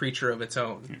entirely own creature of its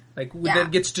own. Like,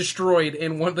 that gets destroyed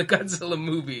in one of the Godzilla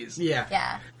movies. Yeah.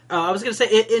 Yeah. I was going to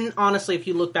say, honestly, if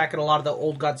you look back at a lot of the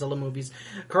old Godzilla movies,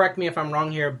 correct me if I'm wrong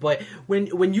here, but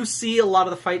when you see a lot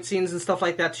of the fight scenes and stuff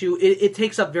like that too, it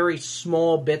takes up very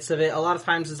small bits of it. A lot of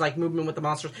times it's like movement with the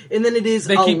monsters, and then it is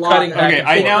they keep cutting back. Okay,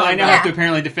 I now have to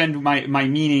apparently defend my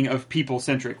meaning of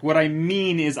people-centric. What I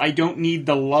mean is I don't need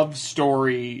the love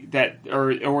story that,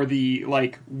 or the,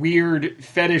 like, weird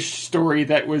fetish story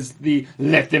that was the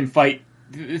let them fight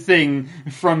thing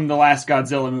from the last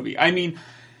Godzilla movie. I mean,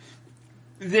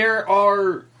 there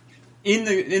are, in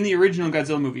the original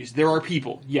Godzilla movies, there are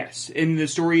people, yes. And the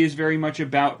story is very much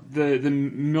about the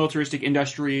militaristic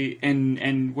industry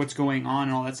and what's going on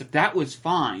and all that stuff. That was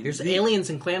fine. There's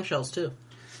aliens and clamshells, too.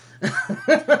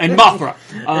 And Mothra.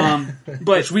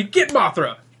 But we get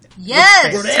Mothra.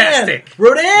 Yes! Fantastic.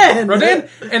 Rodan!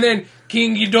 And then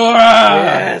King Ghidorah!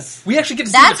 Yes! We actually get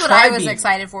to see That's the what I tri-beam. was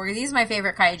excited for, because he's my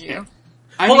favorite kaiju. Yeah.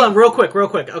 Hold on, real quick.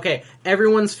 Okay,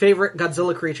 everyone's favorite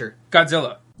Godzilla creature.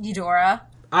 Godzilla. Ghidorah.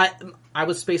 I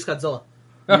was Space Godzilla.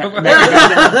 Space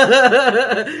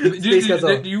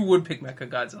Godzilla. You would pick Mecha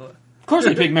Godzilla. Of course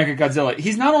I pick Mecha Godzilla.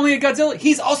 He's not only a Godzilla,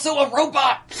 he's also a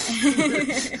robot!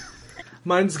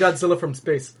 Mine's Godzilla from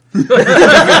space.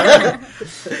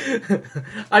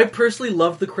 I personally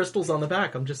love the crystals on the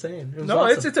back. I'm just saying. It was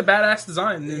awesome. It's a badass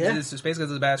design. Yeah. Space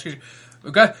Godzilla is a badass creature.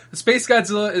 Space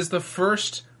Godzilla is the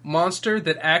first monster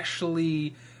that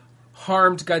actually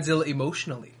harmed Godzilla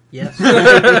emotionally. Yes.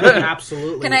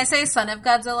 Absolutely. Can I say son of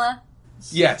Godzilla?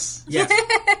 Yes. Yes.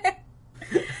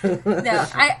 No,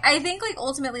 I think, like,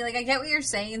 ultimately, like, I get what you're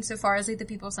saying insofar as, like, the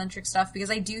people-centric stuff,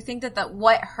 because I do think that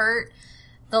what hurt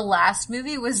the last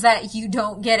movie was that you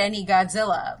don't get any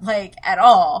Godzilla, like, at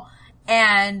all.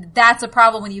 And that's a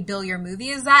problem when you bill your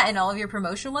movie as that, and all of your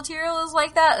promotional material is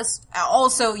like that.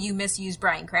 Also, you misuse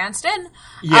Bryan Cranston.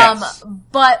 Yes.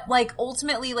 But, like,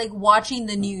 ultimately, like, watching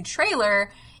the new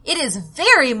trailer, it is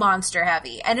very monster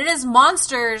heavy, and it is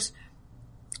monsters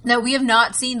that we have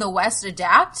not seen the West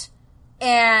adapt,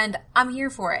 and I'm here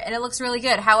for it, and it looks really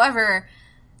good. However,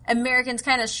 Americans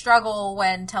kind of struggle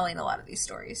when telling a lot of these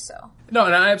stories, so. No,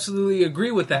 and I absolutely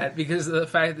agree with that, because of the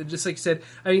fact that, just like you said,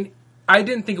 I mean, I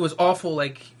didn't think it was awful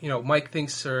like, Mike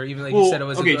thinks, or even like you said, it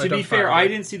was okay, to be fair, I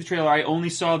didn't see the trailer. I only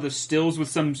saw the stills with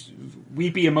some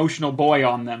weepy, emotional boy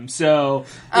on them, so.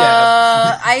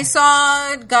 Yeah. I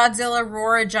saw Godzilla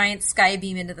roar a giant sky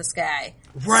beam into the sky.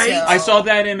 Right? So. I saw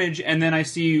that image, and then I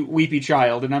see Weepy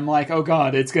Child, and I'm like, oh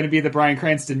god, it's going to be the Bryan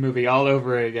Cranston movie all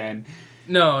over again.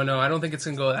 No, I don't think it's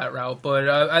going to go that route.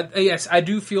 But yes, I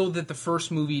do feel that the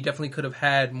first movie definitely could have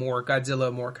had more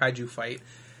Godzilla, more kaiju fight.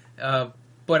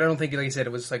 But I don't think, like I said,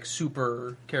 it was like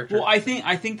super character. Well, I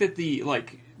think that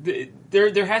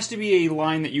there has to be a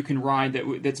line that you can ride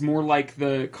that's more like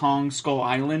the Kong Skull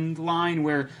Island line,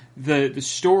 where the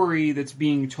story that's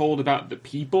being told about the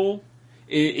people,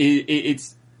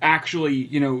 it's actually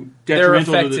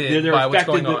detrimental to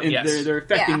they're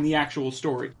affecting the actual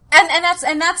story.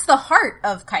 And that's the heart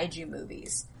of kaiju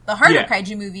movies. The heart of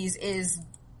kaiju movies is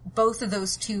both of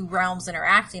those two realms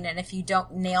interacting, and if you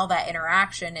don't nail that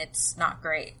interaction, it's not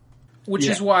great. Which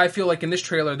is why I feel like in this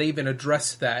trailer they even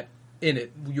address that in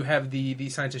it. You have the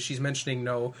scientist she's mentioning.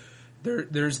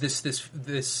 There's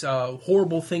this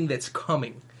horrible thing that's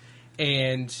coming,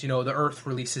 and the Earth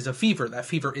releases a fever. That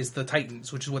fever is the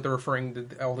Titans, which is what they're referring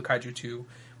to all the kaiju to.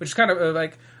 Which is kind of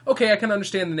like, okay, I can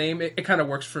understand the name. It kind of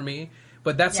works for me.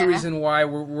 But that's the reason why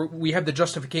we have the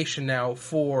justification now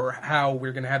for how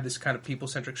we're going to have this kind of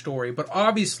people-centric story. But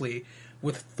obviously,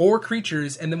 with 4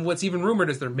 creatures, and then what's even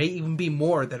rumored is there may even be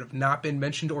more that have not been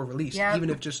mentioned or released, even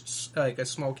if just like a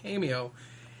small cameo.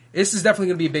 This is definitely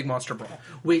going to be a big monster brawl.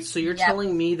 Wait, so you're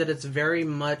telling me that it's very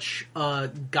much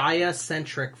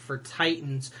Gaia-centric for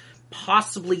Titans,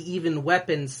 possibly even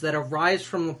weapons that arise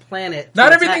from the planet.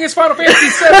 Not everything is Final Fantasy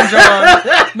VII, John.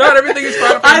 Not everything is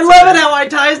Final Fantasy I love it how I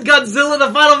ties Godzilla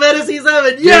to Final Fantasy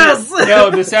VII. Yes! No,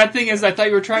 the sad thing is I thought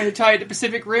you were trying to tie it to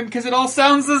Pacific Rim because it all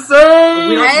sounds the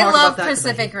same. I love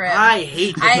Pacific Rim. I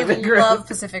hate Pacific Rim. I love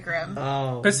Pacific Rim.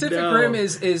 Oh, Pacific Rim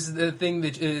is the thing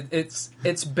that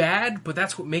it's bad, but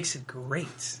that's what makes it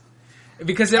great.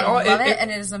 Because I love it,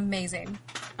 and it is amazing.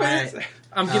 Right.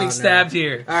 I'm getting stabbed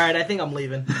here. All right, I think I'm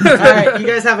leaving. All right, you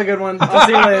guys have a good one. I'll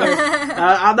see you later.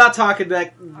 I'm not talking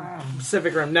that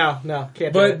Pacific Rim. No,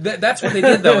 can't. But that's what they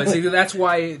did, though. That's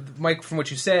why, Mike, from what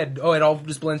you said, it all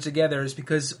just blends together. Is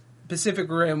because Pacific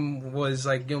Rim was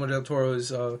like Guillermo del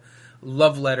Toro's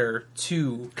love letter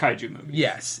to kaiju movies.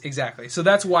 Yes, exactly. So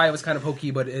that's why it was kind of hokey,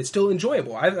 but it's still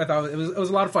enjoyable. I thought it was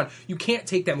a lot of fun. You can't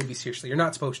take that movie seriously. You're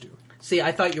not supposed to. See,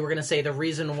 I thought you were going to say the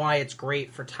reason why it's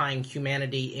great for tying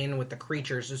humanity in with the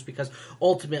creatures is because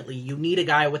ultimately you need a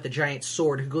guy with a giant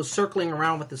sword who goes circling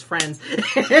around with his friends.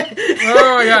 Oh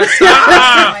my god!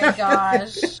 Oh my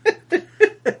gosh!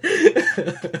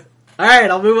 All right,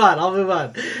 I'll move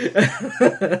on.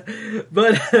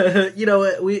 But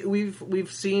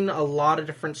we've seen a lot of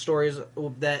different stories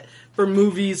that for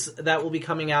movies that will be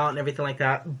coming out and everything like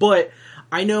that. But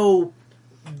I know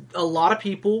a lot of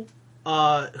people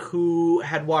who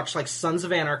had watched like Sons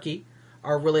of Anarchy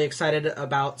are really excited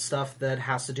about stuff that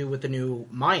has to do with the new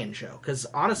Mayan show. Because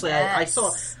honestly,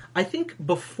 yes. I think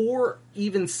before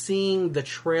even seeing the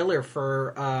trailer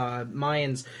for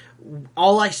Mayans,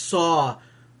 all I saw,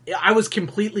 I was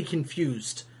completely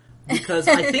confused. Because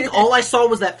I think all I saw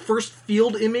was that first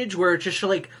field image where it just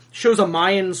like shows a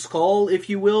Mayan skull, if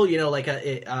you will, like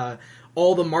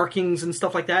all the markings and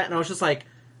stuff like that. And I was just like,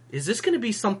 is this going to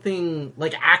be something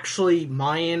like actually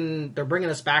Mayan? They're bringing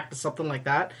us back to something like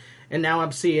that. And now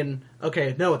I'm seeing,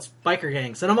 okay, no, it's biker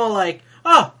gangs. And I'm all like,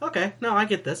 oh, okay, no, I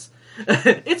get this.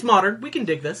 It's modern. We can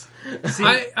dig this. See,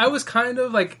 I was kind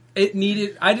of like, it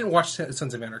needed... I didn't watch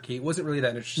Sons of Anarchy. It wasn't really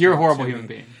that interesting. You're a horrible human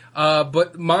being.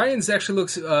 But Mayans actually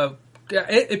looks...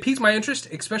 it piqued my interest,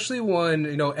 especially when,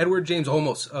 Edward James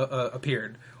Olmos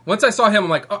appeared. Once I saw him, I'm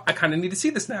like, oh, I kind of need to see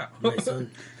this now.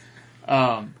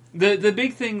 The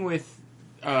big thing with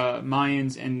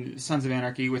Mayans and Sons of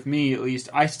Anarchy, with me at least,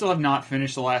 I still have not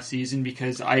finished the last season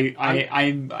because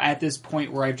I'm at this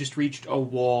point where I've just reached a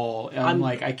wall. And I'm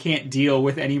like, I can't deal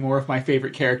with any more of my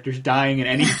favorite characters dying in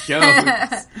any shows.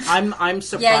 I'm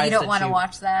surprised. Yeah, you don't want to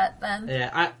watch that then.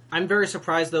 Yeah, I'm very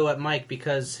surprised though at Mike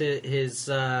because his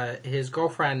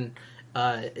girlfriend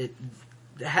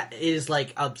is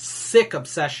like a sick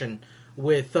obsession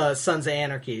with Sons of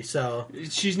Anarchy, so...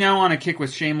 She's now on a kick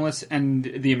with Shameless and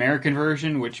the American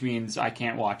version, which means I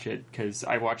can't watch it, because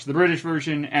I watched the British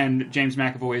version, and James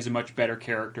McAvoy is a much better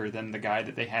character than the guy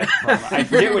that they had from... I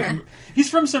forget what... He's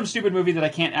from some stupid movie that I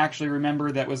can't actually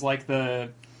remember that was like the...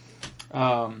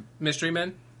 Mystery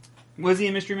Men? Was he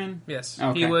a Mystery Man? Yes.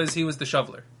 Okay. He was the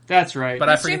shoveler. That's right. But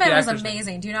Mystery Man was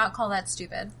amazing. Do not call that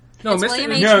stupid. No, Mystery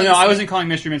Man. No, I wasn't calling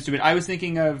Mystery Man stupid. I was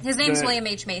thinking of... His name's William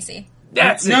H. Macy.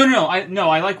 That's No,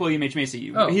 I like William H.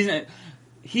 Macy. Oh.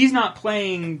 He's not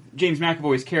playing James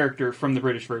McAvoy's character from the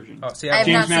British version. Oh, see,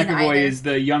 James McAvoy is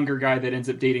the younger guy that ends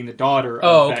up dating the daughter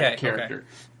of that character. Okay.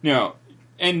 No.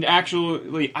 And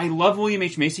actually, I love William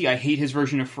H. Macy. I hate his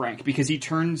version of Frank because he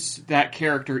turns that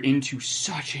character into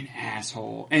such an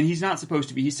asshole. And he's not supposed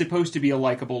to be. He's supposed to be a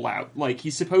likable lout. Like,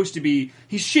 he's supposed to be...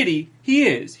 He's shitty. He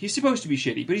is. He's supposed to be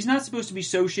shitty. But he's not supposed to be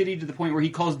so shitty to the point where he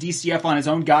calls DCF on his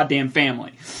own goddamn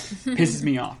family. Pisses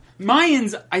me off.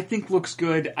 Mayans, I think, looks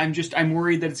good. I'm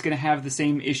worried that it's going to have the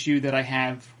same issue that I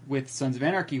have with Sons of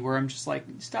Anarchy, where I'm just like,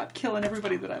 stop killing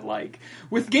everybody that I like.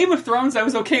 With Game of Thrones, I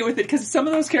was okay with it, because some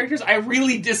of those characters I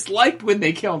really disliked when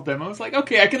they killed them. I was like,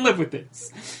 okay, I can live with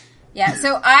this. Yeah,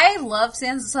 so I love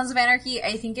Sons of Anarchy.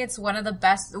 I think it's one of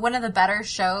the better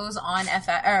shows on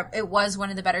FX, or it was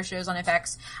one of the better shows on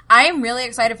FX. I am really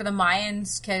excited for the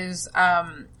Mayans, because,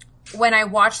 when I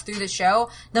watched through the show,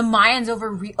 the Mayans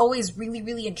always really,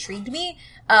 really intrigued me.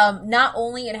 Not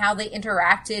only in how they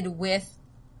interacted with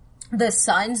the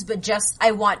Sons, but just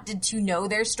I wanted to know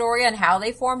their story and how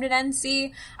they formed an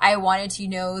NC. I wanted to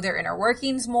know their inner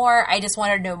workings more. I just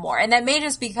wanted to know more, and that may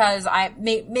just because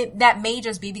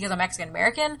be because I'm Mexican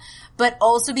American, but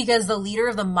also because the leader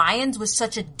of the Mayans was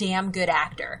such a damn good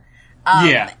actor.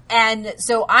 And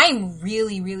so I'm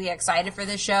really, really excited for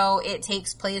this show. It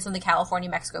takes place on the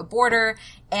California-Mexico border,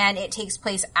 and it takes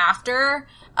place after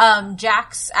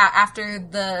Jax, after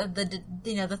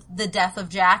the death of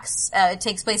Jax. It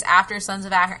takes place after Sons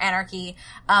of Anarchy,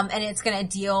 and it's going to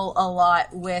deal a lot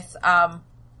with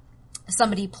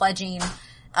somebody pledging.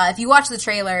 If you watch the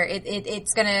trailer,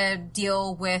 it's going to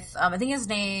deal with I think his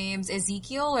name's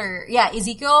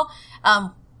Ezekiel,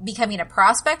 becoming a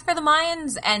prospect for the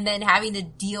Mayans and then having to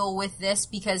deal with this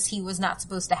because he was not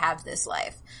supposed to have this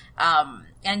life.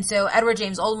 And so Edward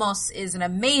James Olmos is an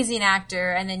amazing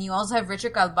actor. And then you also have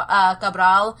Richard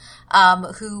Cabral,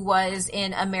 who was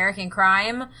in American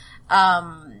Crime.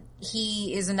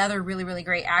 He is another really, really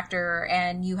great actor,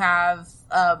 and you have,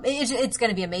 it's going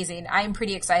to be amazing. I'm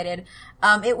pretty excited.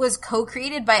 It was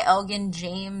co-created by Elgin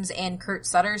James and Kurt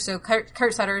Sutter. So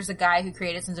Kurt Sutter is the guy who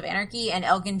created Sons of Anarchy, and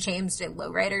Elgin James did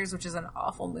Lowriders, which is an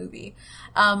awful movie.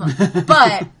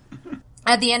 But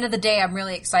at the end of the day, I'm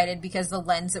really excited because the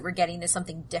lens that we're getting is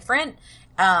something different.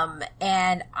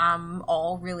 And I'm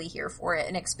all really here for it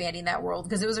and expanding that world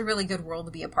because it was a really good world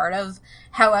to be a part of.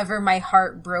 However, my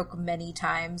heart broke many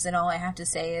times, and all I have to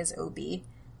say is Obi.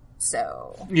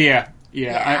 So. Yeah.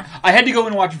 I had to go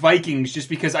and watch Vikings just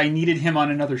because I needed him on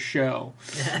another show.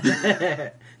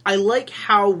 I like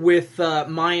how with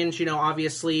Mayans,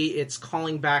 obviously it's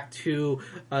calling back to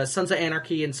Sons of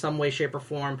Anarchy in some way, shape, or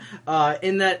form.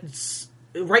 In that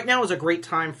right now is a great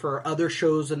time for other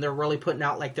shows, and they're really putting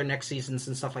out like their next seasons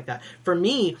and stuff like that. For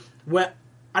me,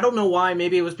 I don't know why.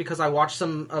 Maybe it was because I watched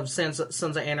some of Sons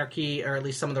of Anarchy, or at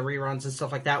least some of the reruns and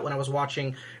stuff like that when I was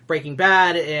watching Breaking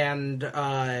Bad and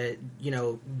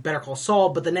Better Call Saul.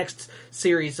 But the next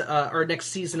series or next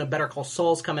season of Better Call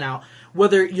Saul is coming out.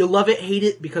 Whether you love it, hate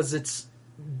it, because it's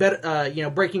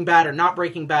Breaking Bad or not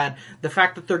Breaking Bad, the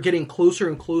fact that they're getting closer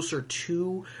and closer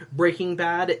to Breaking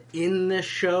Bad in this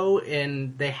show,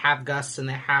 and they have Gus and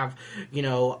they have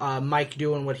Mike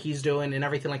doing what he's doing and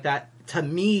everything like that. To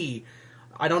me,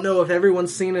 I don't know if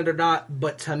everyone's seen it or not,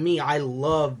 but to me, I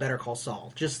love Better Call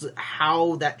Saul. Just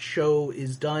how that show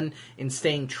is done and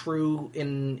staying true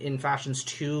in fashions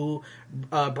to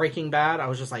Breaking Bad. I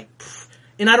was just like, pfft.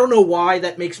 And I don't know why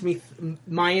that makes me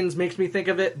Mayans makes me think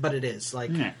of it, but it is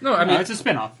like no. I mean, it's a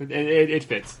spinoff. It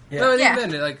fits. Yeah. No,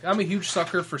 then I'm a huge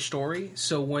sucker for story.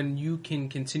 So when you can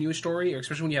continue a story, or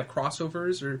especially when you have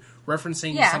crossovers or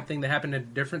referencing something that happened in a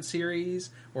different series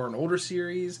or an older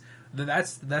series,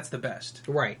 that's the best.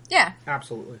 Right. Yeah.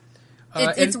 Absolutely.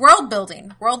 It's world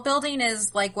building. World building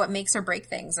is like what makes or break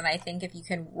things, and I think if you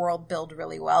can world build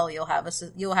really well, you'll have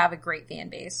a great fan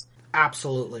base.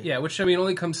 Absolutely. Yeah, which,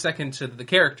 only comes second to the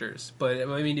characters. But,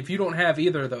 if you don't have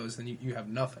either of those, then you have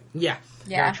nothing. Yeah.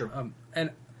 Very true. And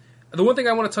the one thing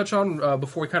I want to touch on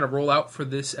before we kind of roll out for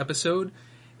this episode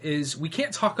is we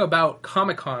can't talk about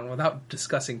Comic-Con without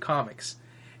discussing comics.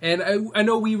 And I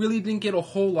know we really didn't get a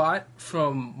whole lot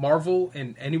from Marvel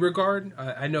in any regard.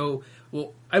 I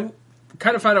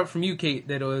kind of found out from you, Kate,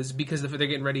 that it was because they're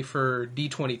getting ready for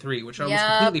D23, which I almost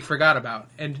completely forgot about.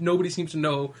 And nobody seems to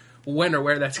know when or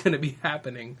where that's going to be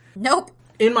happening. Nope.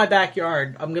 In my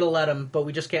backyard, I'm going to let them, but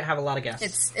we just can't have a lot of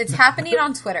guests. It's happening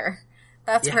on Twitter.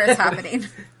 That's where it's happening.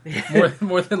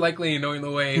 More than likely, knowing the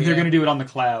way. They're going to do it on the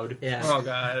cloud. Yeah. Oh,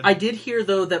 God. I did hear,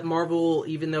 though, that Marvel,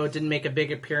 even though it didn't make a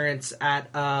big appearance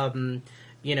at, Comic-Con,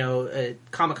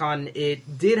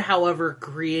 it did, however,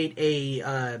 create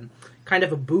a kind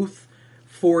of a booth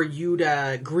for you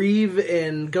to grieve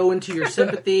and go into your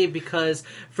sympathy, because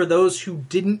for those who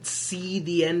didn't see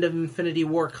the end of Infinity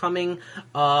War coming,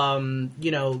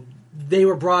 they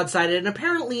were broadsided and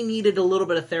apparently needed a little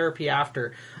bit of therapy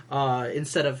after,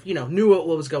 instead of, knew what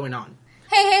was going on.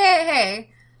 Hey.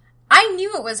 I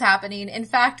knew it was happening. In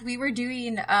fact, we were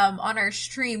doing, on our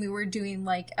stream, we were doing,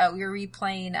 we were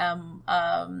replaying,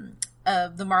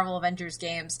 the Marvel Avengers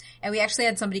games, and we actually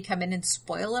had somebody come in and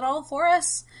spoil it all for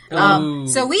us.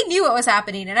 So we knew what was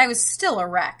happening, and I was still a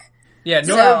wreck. Yeah,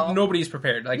 nobody's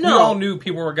prepared. We all knew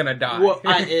people were gonna die. Well,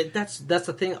 that's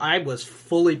the thing. I was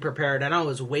fully prepared, and I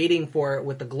was waiting for it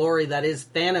with the glory that is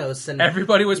Thanos. And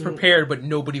everybody was prepared, but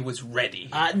nobody was ready.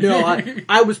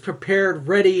 I was prepared,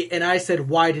 ready, and I said,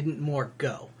 "Why didn't more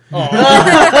go?"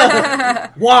 Why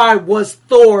was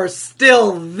Thor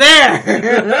still there?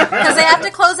 Because they have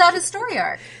to close out his story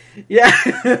arc. Yeah.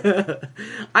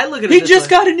 I look at it. He just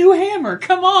got a new hammer.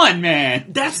 Come on, man.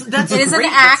 That's it is great.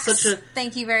 An axe.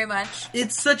 Thank you very much.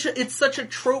 It's such a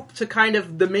trope to kind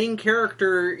of the main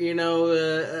character,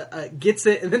 gets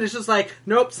it, and then it's just like,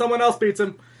 nope, someone else beats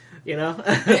him. Yeah.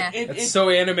 It's so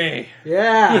anime.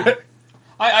 Yeah.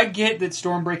 I get that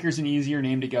Stormbreaker's an easier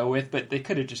name to go with, but they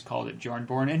could have just called it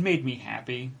Bjornborn and made me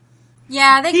happy.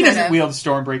 Yeah, they He could've. doesn't wield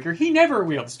Stormbreaker. He never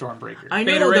wields Stormbreaker. I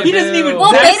Beta know. Ray He doesn't even.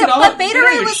 Well, that's Beta, it all- but they Beta don't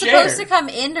Ray even was share. supposed to come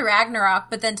into Ragnarok,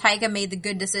 but then Taika made the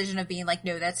good decision of being like,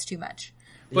 no, that's too much.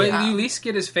 But you at least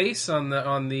get his face on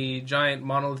the giant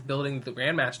monolith building that the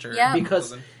Grandmaster. Yeah.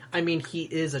 Because, I mean, he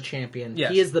is a champion.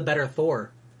 Yes. He is the better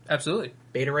Thor. Absolutely.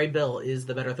 Beta Ray Bill is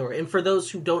the better Thor. And for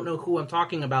those who don't know who I'm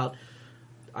talking about,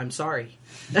 I'm sorry.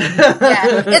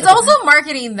 Yeah. It's also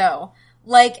marketing, though.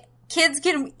 Like, kids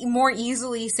can more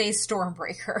easily say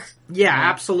Stormbreaker. Yeah,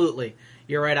 absolutely.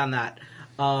 You're right on that.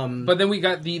 But then we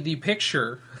got the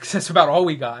picture, because that's about all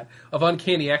we got, of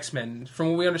Uncanny X-Men. From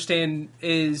what we understand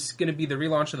is going to be the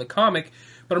relaunch of the comic,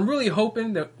 but I'm really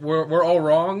hoping that we're all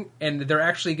wrong, and they're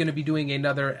actually going to be doing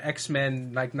another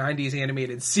X-Men, like, 90s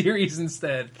animated series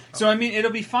instead. So, I mean,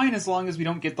 it'll be fine as long as we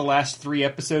don't get the last 3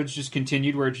 episodes just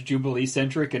continued where it's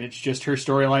Jubilee-centric and it's just her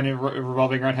storyline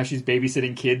revolving around how she's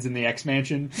babysitting kids in the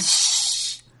X-Mansion.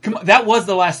 Come on, that was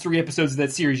the last 3 episodes of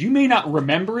that series. You may not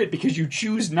remember it because you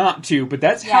choose not to, but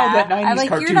that's how that 90s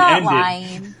cartoon you're not ended.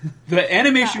 Lying. The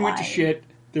animation went to lying. shit.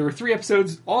 There were 3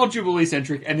 episodes, all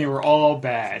Jubilee-centric, and they were all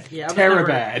bad. Yeah,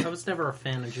 bad. I was never a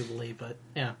fan of Jubilee, but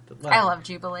yeah. I love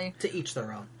Jubilee. To each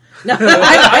their own.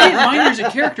 I didn't mind her as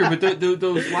a character, but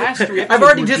those last 3 episodes I've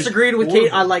already were just disagreed with horrible.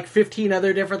 Kate on like 15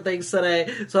 other different things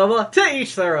today, so I'm like, to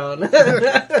each their own.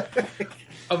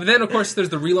 But then, of course, there's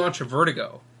the relaunch of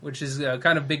Vertigo, which is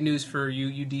kind of big news for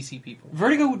you DC people.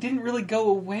 Vertigo didn't really go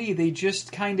away. They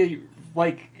just kind of,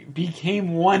 like,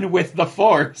 became one with the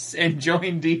Force and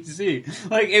joined DC.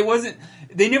 Like, it wasn't...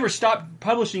 They never stopped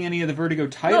publishing any of the Vertigo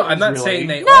titles, No, I'm not really. saying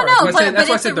they No, are. no, That's why I said- but that's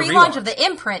why I it's a said the relaunch of the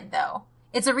imprint, though.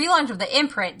 It's a relaunch of the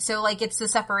imprint, so, like, it's the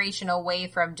separation away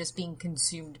from just being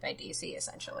consumed by DC,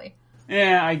 essentially.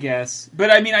 Yeah, I guess.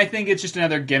 But, I mean, I think it's just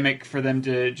another gimmick for them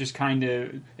to just kind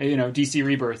of, DC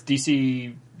Rebirth,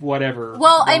 DC whatever.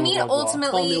 Well, blah, I blah, mean, blah, blah.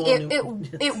 ultimately, All new.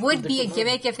 it would be a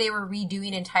gimmick if they were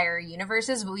redoing entire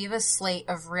universes, but we have a slate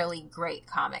of really great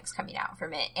comics coming out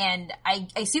from it. And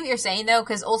I see what you're saying, though,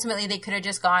 because ultimately they could have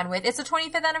just gone with, it's the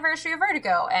 25th anniversary of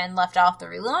Vertigo, and left off the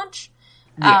relaunch.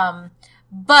 Yeah.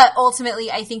 But ultimately,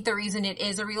 I think the reason it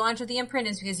is a relaunch of the imprint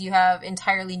is because you have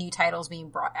entirely new titles being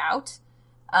brought out.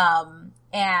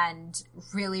 And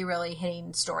really, really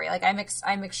hitting story. Like, I'm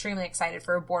extremely excited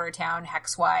for Border Town,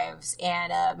 Hex Wives,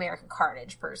 and American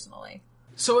Carnage, personally.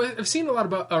 So I've seen a lot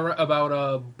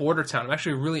about Border Town. I'm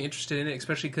actually really interested in it,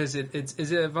 especially because it's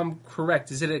if I'm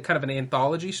correct, is it a kind of an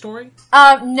anthology story?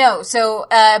 No. So,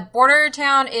 Border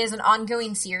Town is an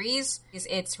ongoing series.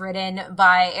 It's written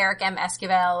by Eric M.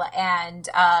 Esquivel and,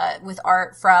 with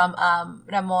art from,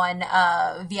 Ramon,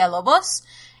 Villalobos.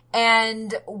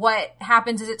 And what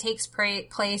happens is it takes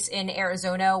place in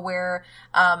Arizona where,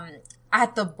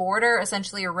 at the border,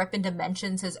 essentially a rip in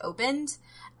dimensions has opened.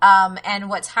 And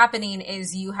what's happening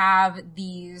is you have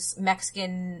these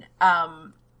Mexican,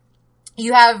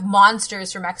 you have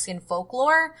monsters from Mexican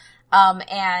folklore,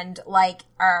 and like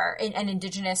an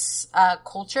indigenous,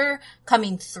 culture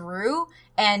coming through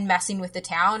and messing with the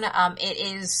town. It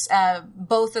is,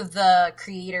 both of the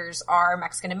creators are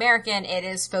Mexican American. It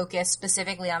is focused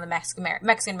specifically on the Mexican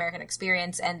American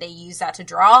experience, and they use that to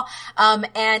draw.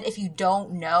 And if you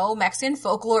don't know, Mexican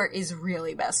folklore is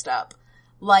really messed up.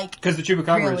 Like, Because the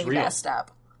Chupacabra really is real. messed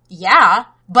up. Yeah,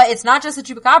 but it's not just a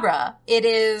Chupacabra. It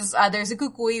is, there's a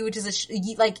Kukui, which is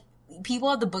like, people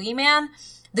have the boogeyman.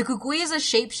 The Kukui is a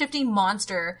shape-shifting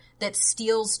monster that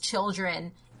steals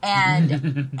children,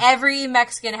 and every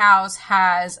Mexican house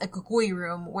has a Kukui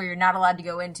room where you're not allowed to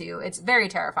go into. It's very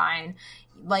terrifying.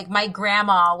 Like, my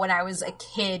grandma, when I was a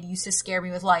kid, used to scare me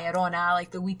with La Llorona,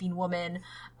 like the weeping woman.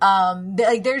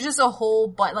 Like, there's just a whole,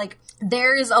 but like,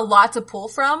 there's a lot to pull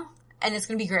from. And it's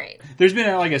going to be great. There's been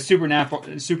a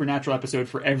supernatural episode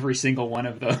for every single one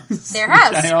of those. There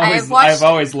has. I've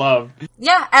always loved.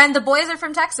 Yeah, and the boys are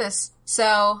from Texas.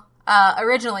 So,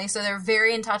 originally, so they're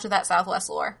very in touch with that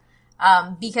Southwest lore.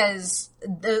 Because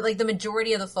the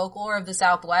majority of the folklore of the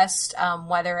Southwest,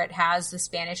 whether it has the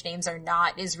Spanish names or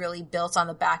not, is really built on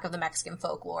the back of the Mexican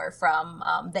folklore from,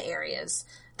 the areas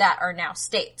that are now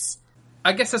states.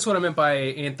 I guess that's what I meant by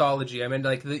anthology. I meant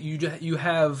like you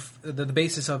have the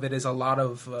basis of it is a lot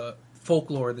of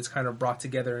folklore that's kind of brought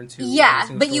together into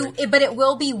but story. but it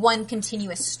will be one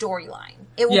continuous storyline.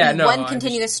 It will be one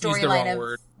continuous storyline of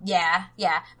word. yeah.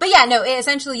 But yeah, no.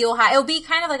 Essentially, it'll be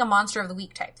kind of like a Monster of the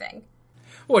Week type thing.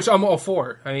 Which I'm all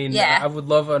for. I mean, Yeah. I would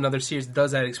love another series that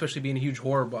does that, especially being a huge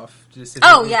horror buff. Just if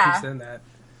Oh, it yeah. keeps in that.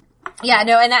 Yeah,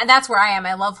 no, and that's where I am.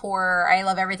 I love horror. I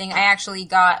love everything. I actually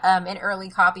got an early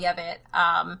copy of it,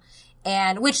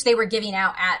 and which they were giving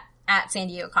out at San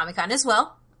Diego Comic-Con as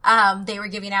well. They were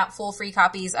giving out full free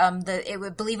copies.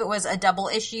 Believe it was a double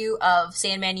issue of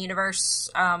Sandman Universe,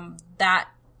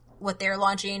 what they're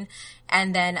launching,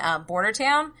 and then Border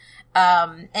Town.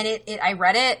 And I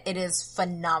read it. It is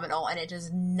phenomenal, and it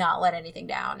does not let anything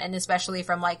down. And especially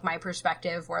from like my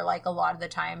perspective, where like a lot of the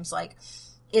times, like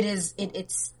it's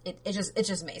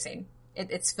just amazing.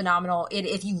 It's phenomenal.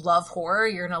 If you love horror,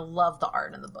 you're gonna love the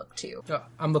art in the book too.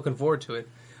 I'm looking forward to it.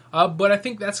 But I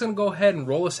think that's going to go ahead and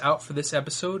roll us out for this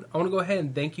episode. I want to go ahead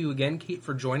and thank you again, Kate,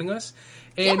 for joining us.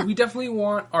 And we definitely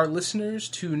want our listeners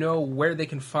to know where they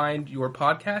can find your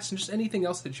podcast and just anything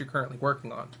else that you're currently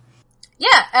working on.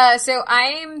 Yeah, so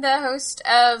I'm the host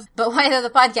of But Why Though,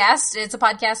 the podcast. It's a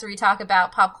podcast where we talk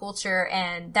about pop culture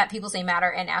and that people say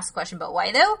matter and ask the question, but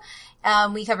why though?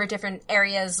 We cover different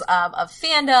areas of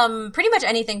fandom, pretty much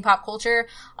anything pop culture.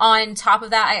 On top of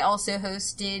that, I also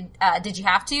hosted Did You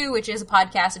Have To, which is a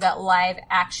podcast about live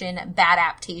action bad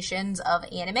adaptations of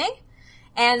anime.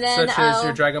 And then, such as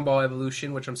your Dragon Ball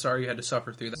Evolution, which I'm sorry you had to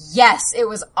suffer through that. Yes, it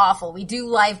was awful. We do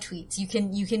live tweets. You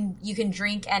can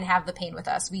drink and have the pain with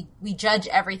us. We judge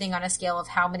everything on a scale of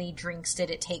how many drinks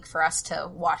did it take for us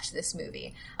to watch this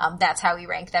movie. That's how we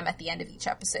rank them at the end of each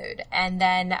episode. And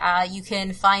then you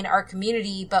can find our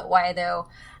community, But Why Though,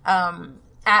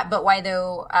 at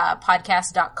butwhythough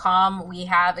podcast.com. We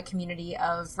have a community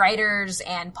of writers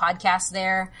and podcasts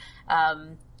there.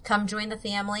 Come join the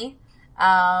family.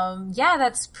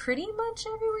 That's pretty much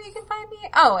everywhere you can find me.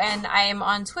 Oh, and I am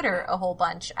on Twitter a whole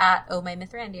bunch at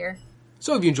ohmymithrandir.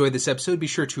 So if you enjoyed this episode, be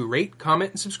sure to rate,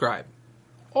 comment, and subscribe.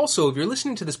 Also, if you're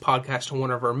listening to this podcast on one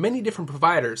of our many different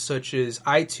providers, such as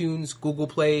iTunes, Google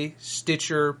Play,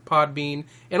 Stitcher, Podbean,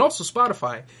 and also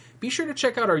Spotify, be sure to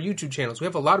check out our YouTube channels. We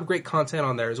have a lot of great content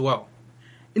on there as well.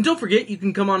 And don't forget, you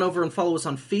can come on over and follow us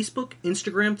on Facebook,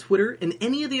 Instagram, Twitter, and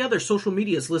any of the other social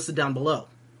medias listed down below.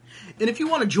 And if you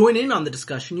want to join in on the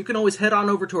discussion, you can always head on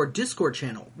over to our Discord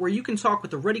channel, where you can talk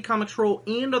with the Ready Comics Roll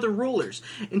and other rollers,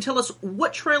 and tell us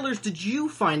what trailers did you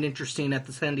find interesting at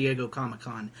the San Diego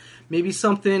Comic-Con. Maybe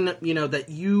something, that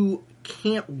you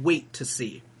can't wait to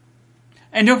see.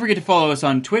 And don't forget to follow us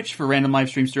on Twitch for random live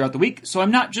streams throughout the week, so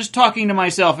I'm not just talking to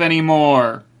myself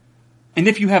anymore. And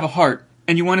if you have a heart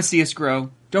and you want to see us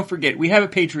grow, don't forget, we have a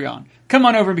Patreon. Come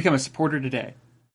on over and become a supporter today.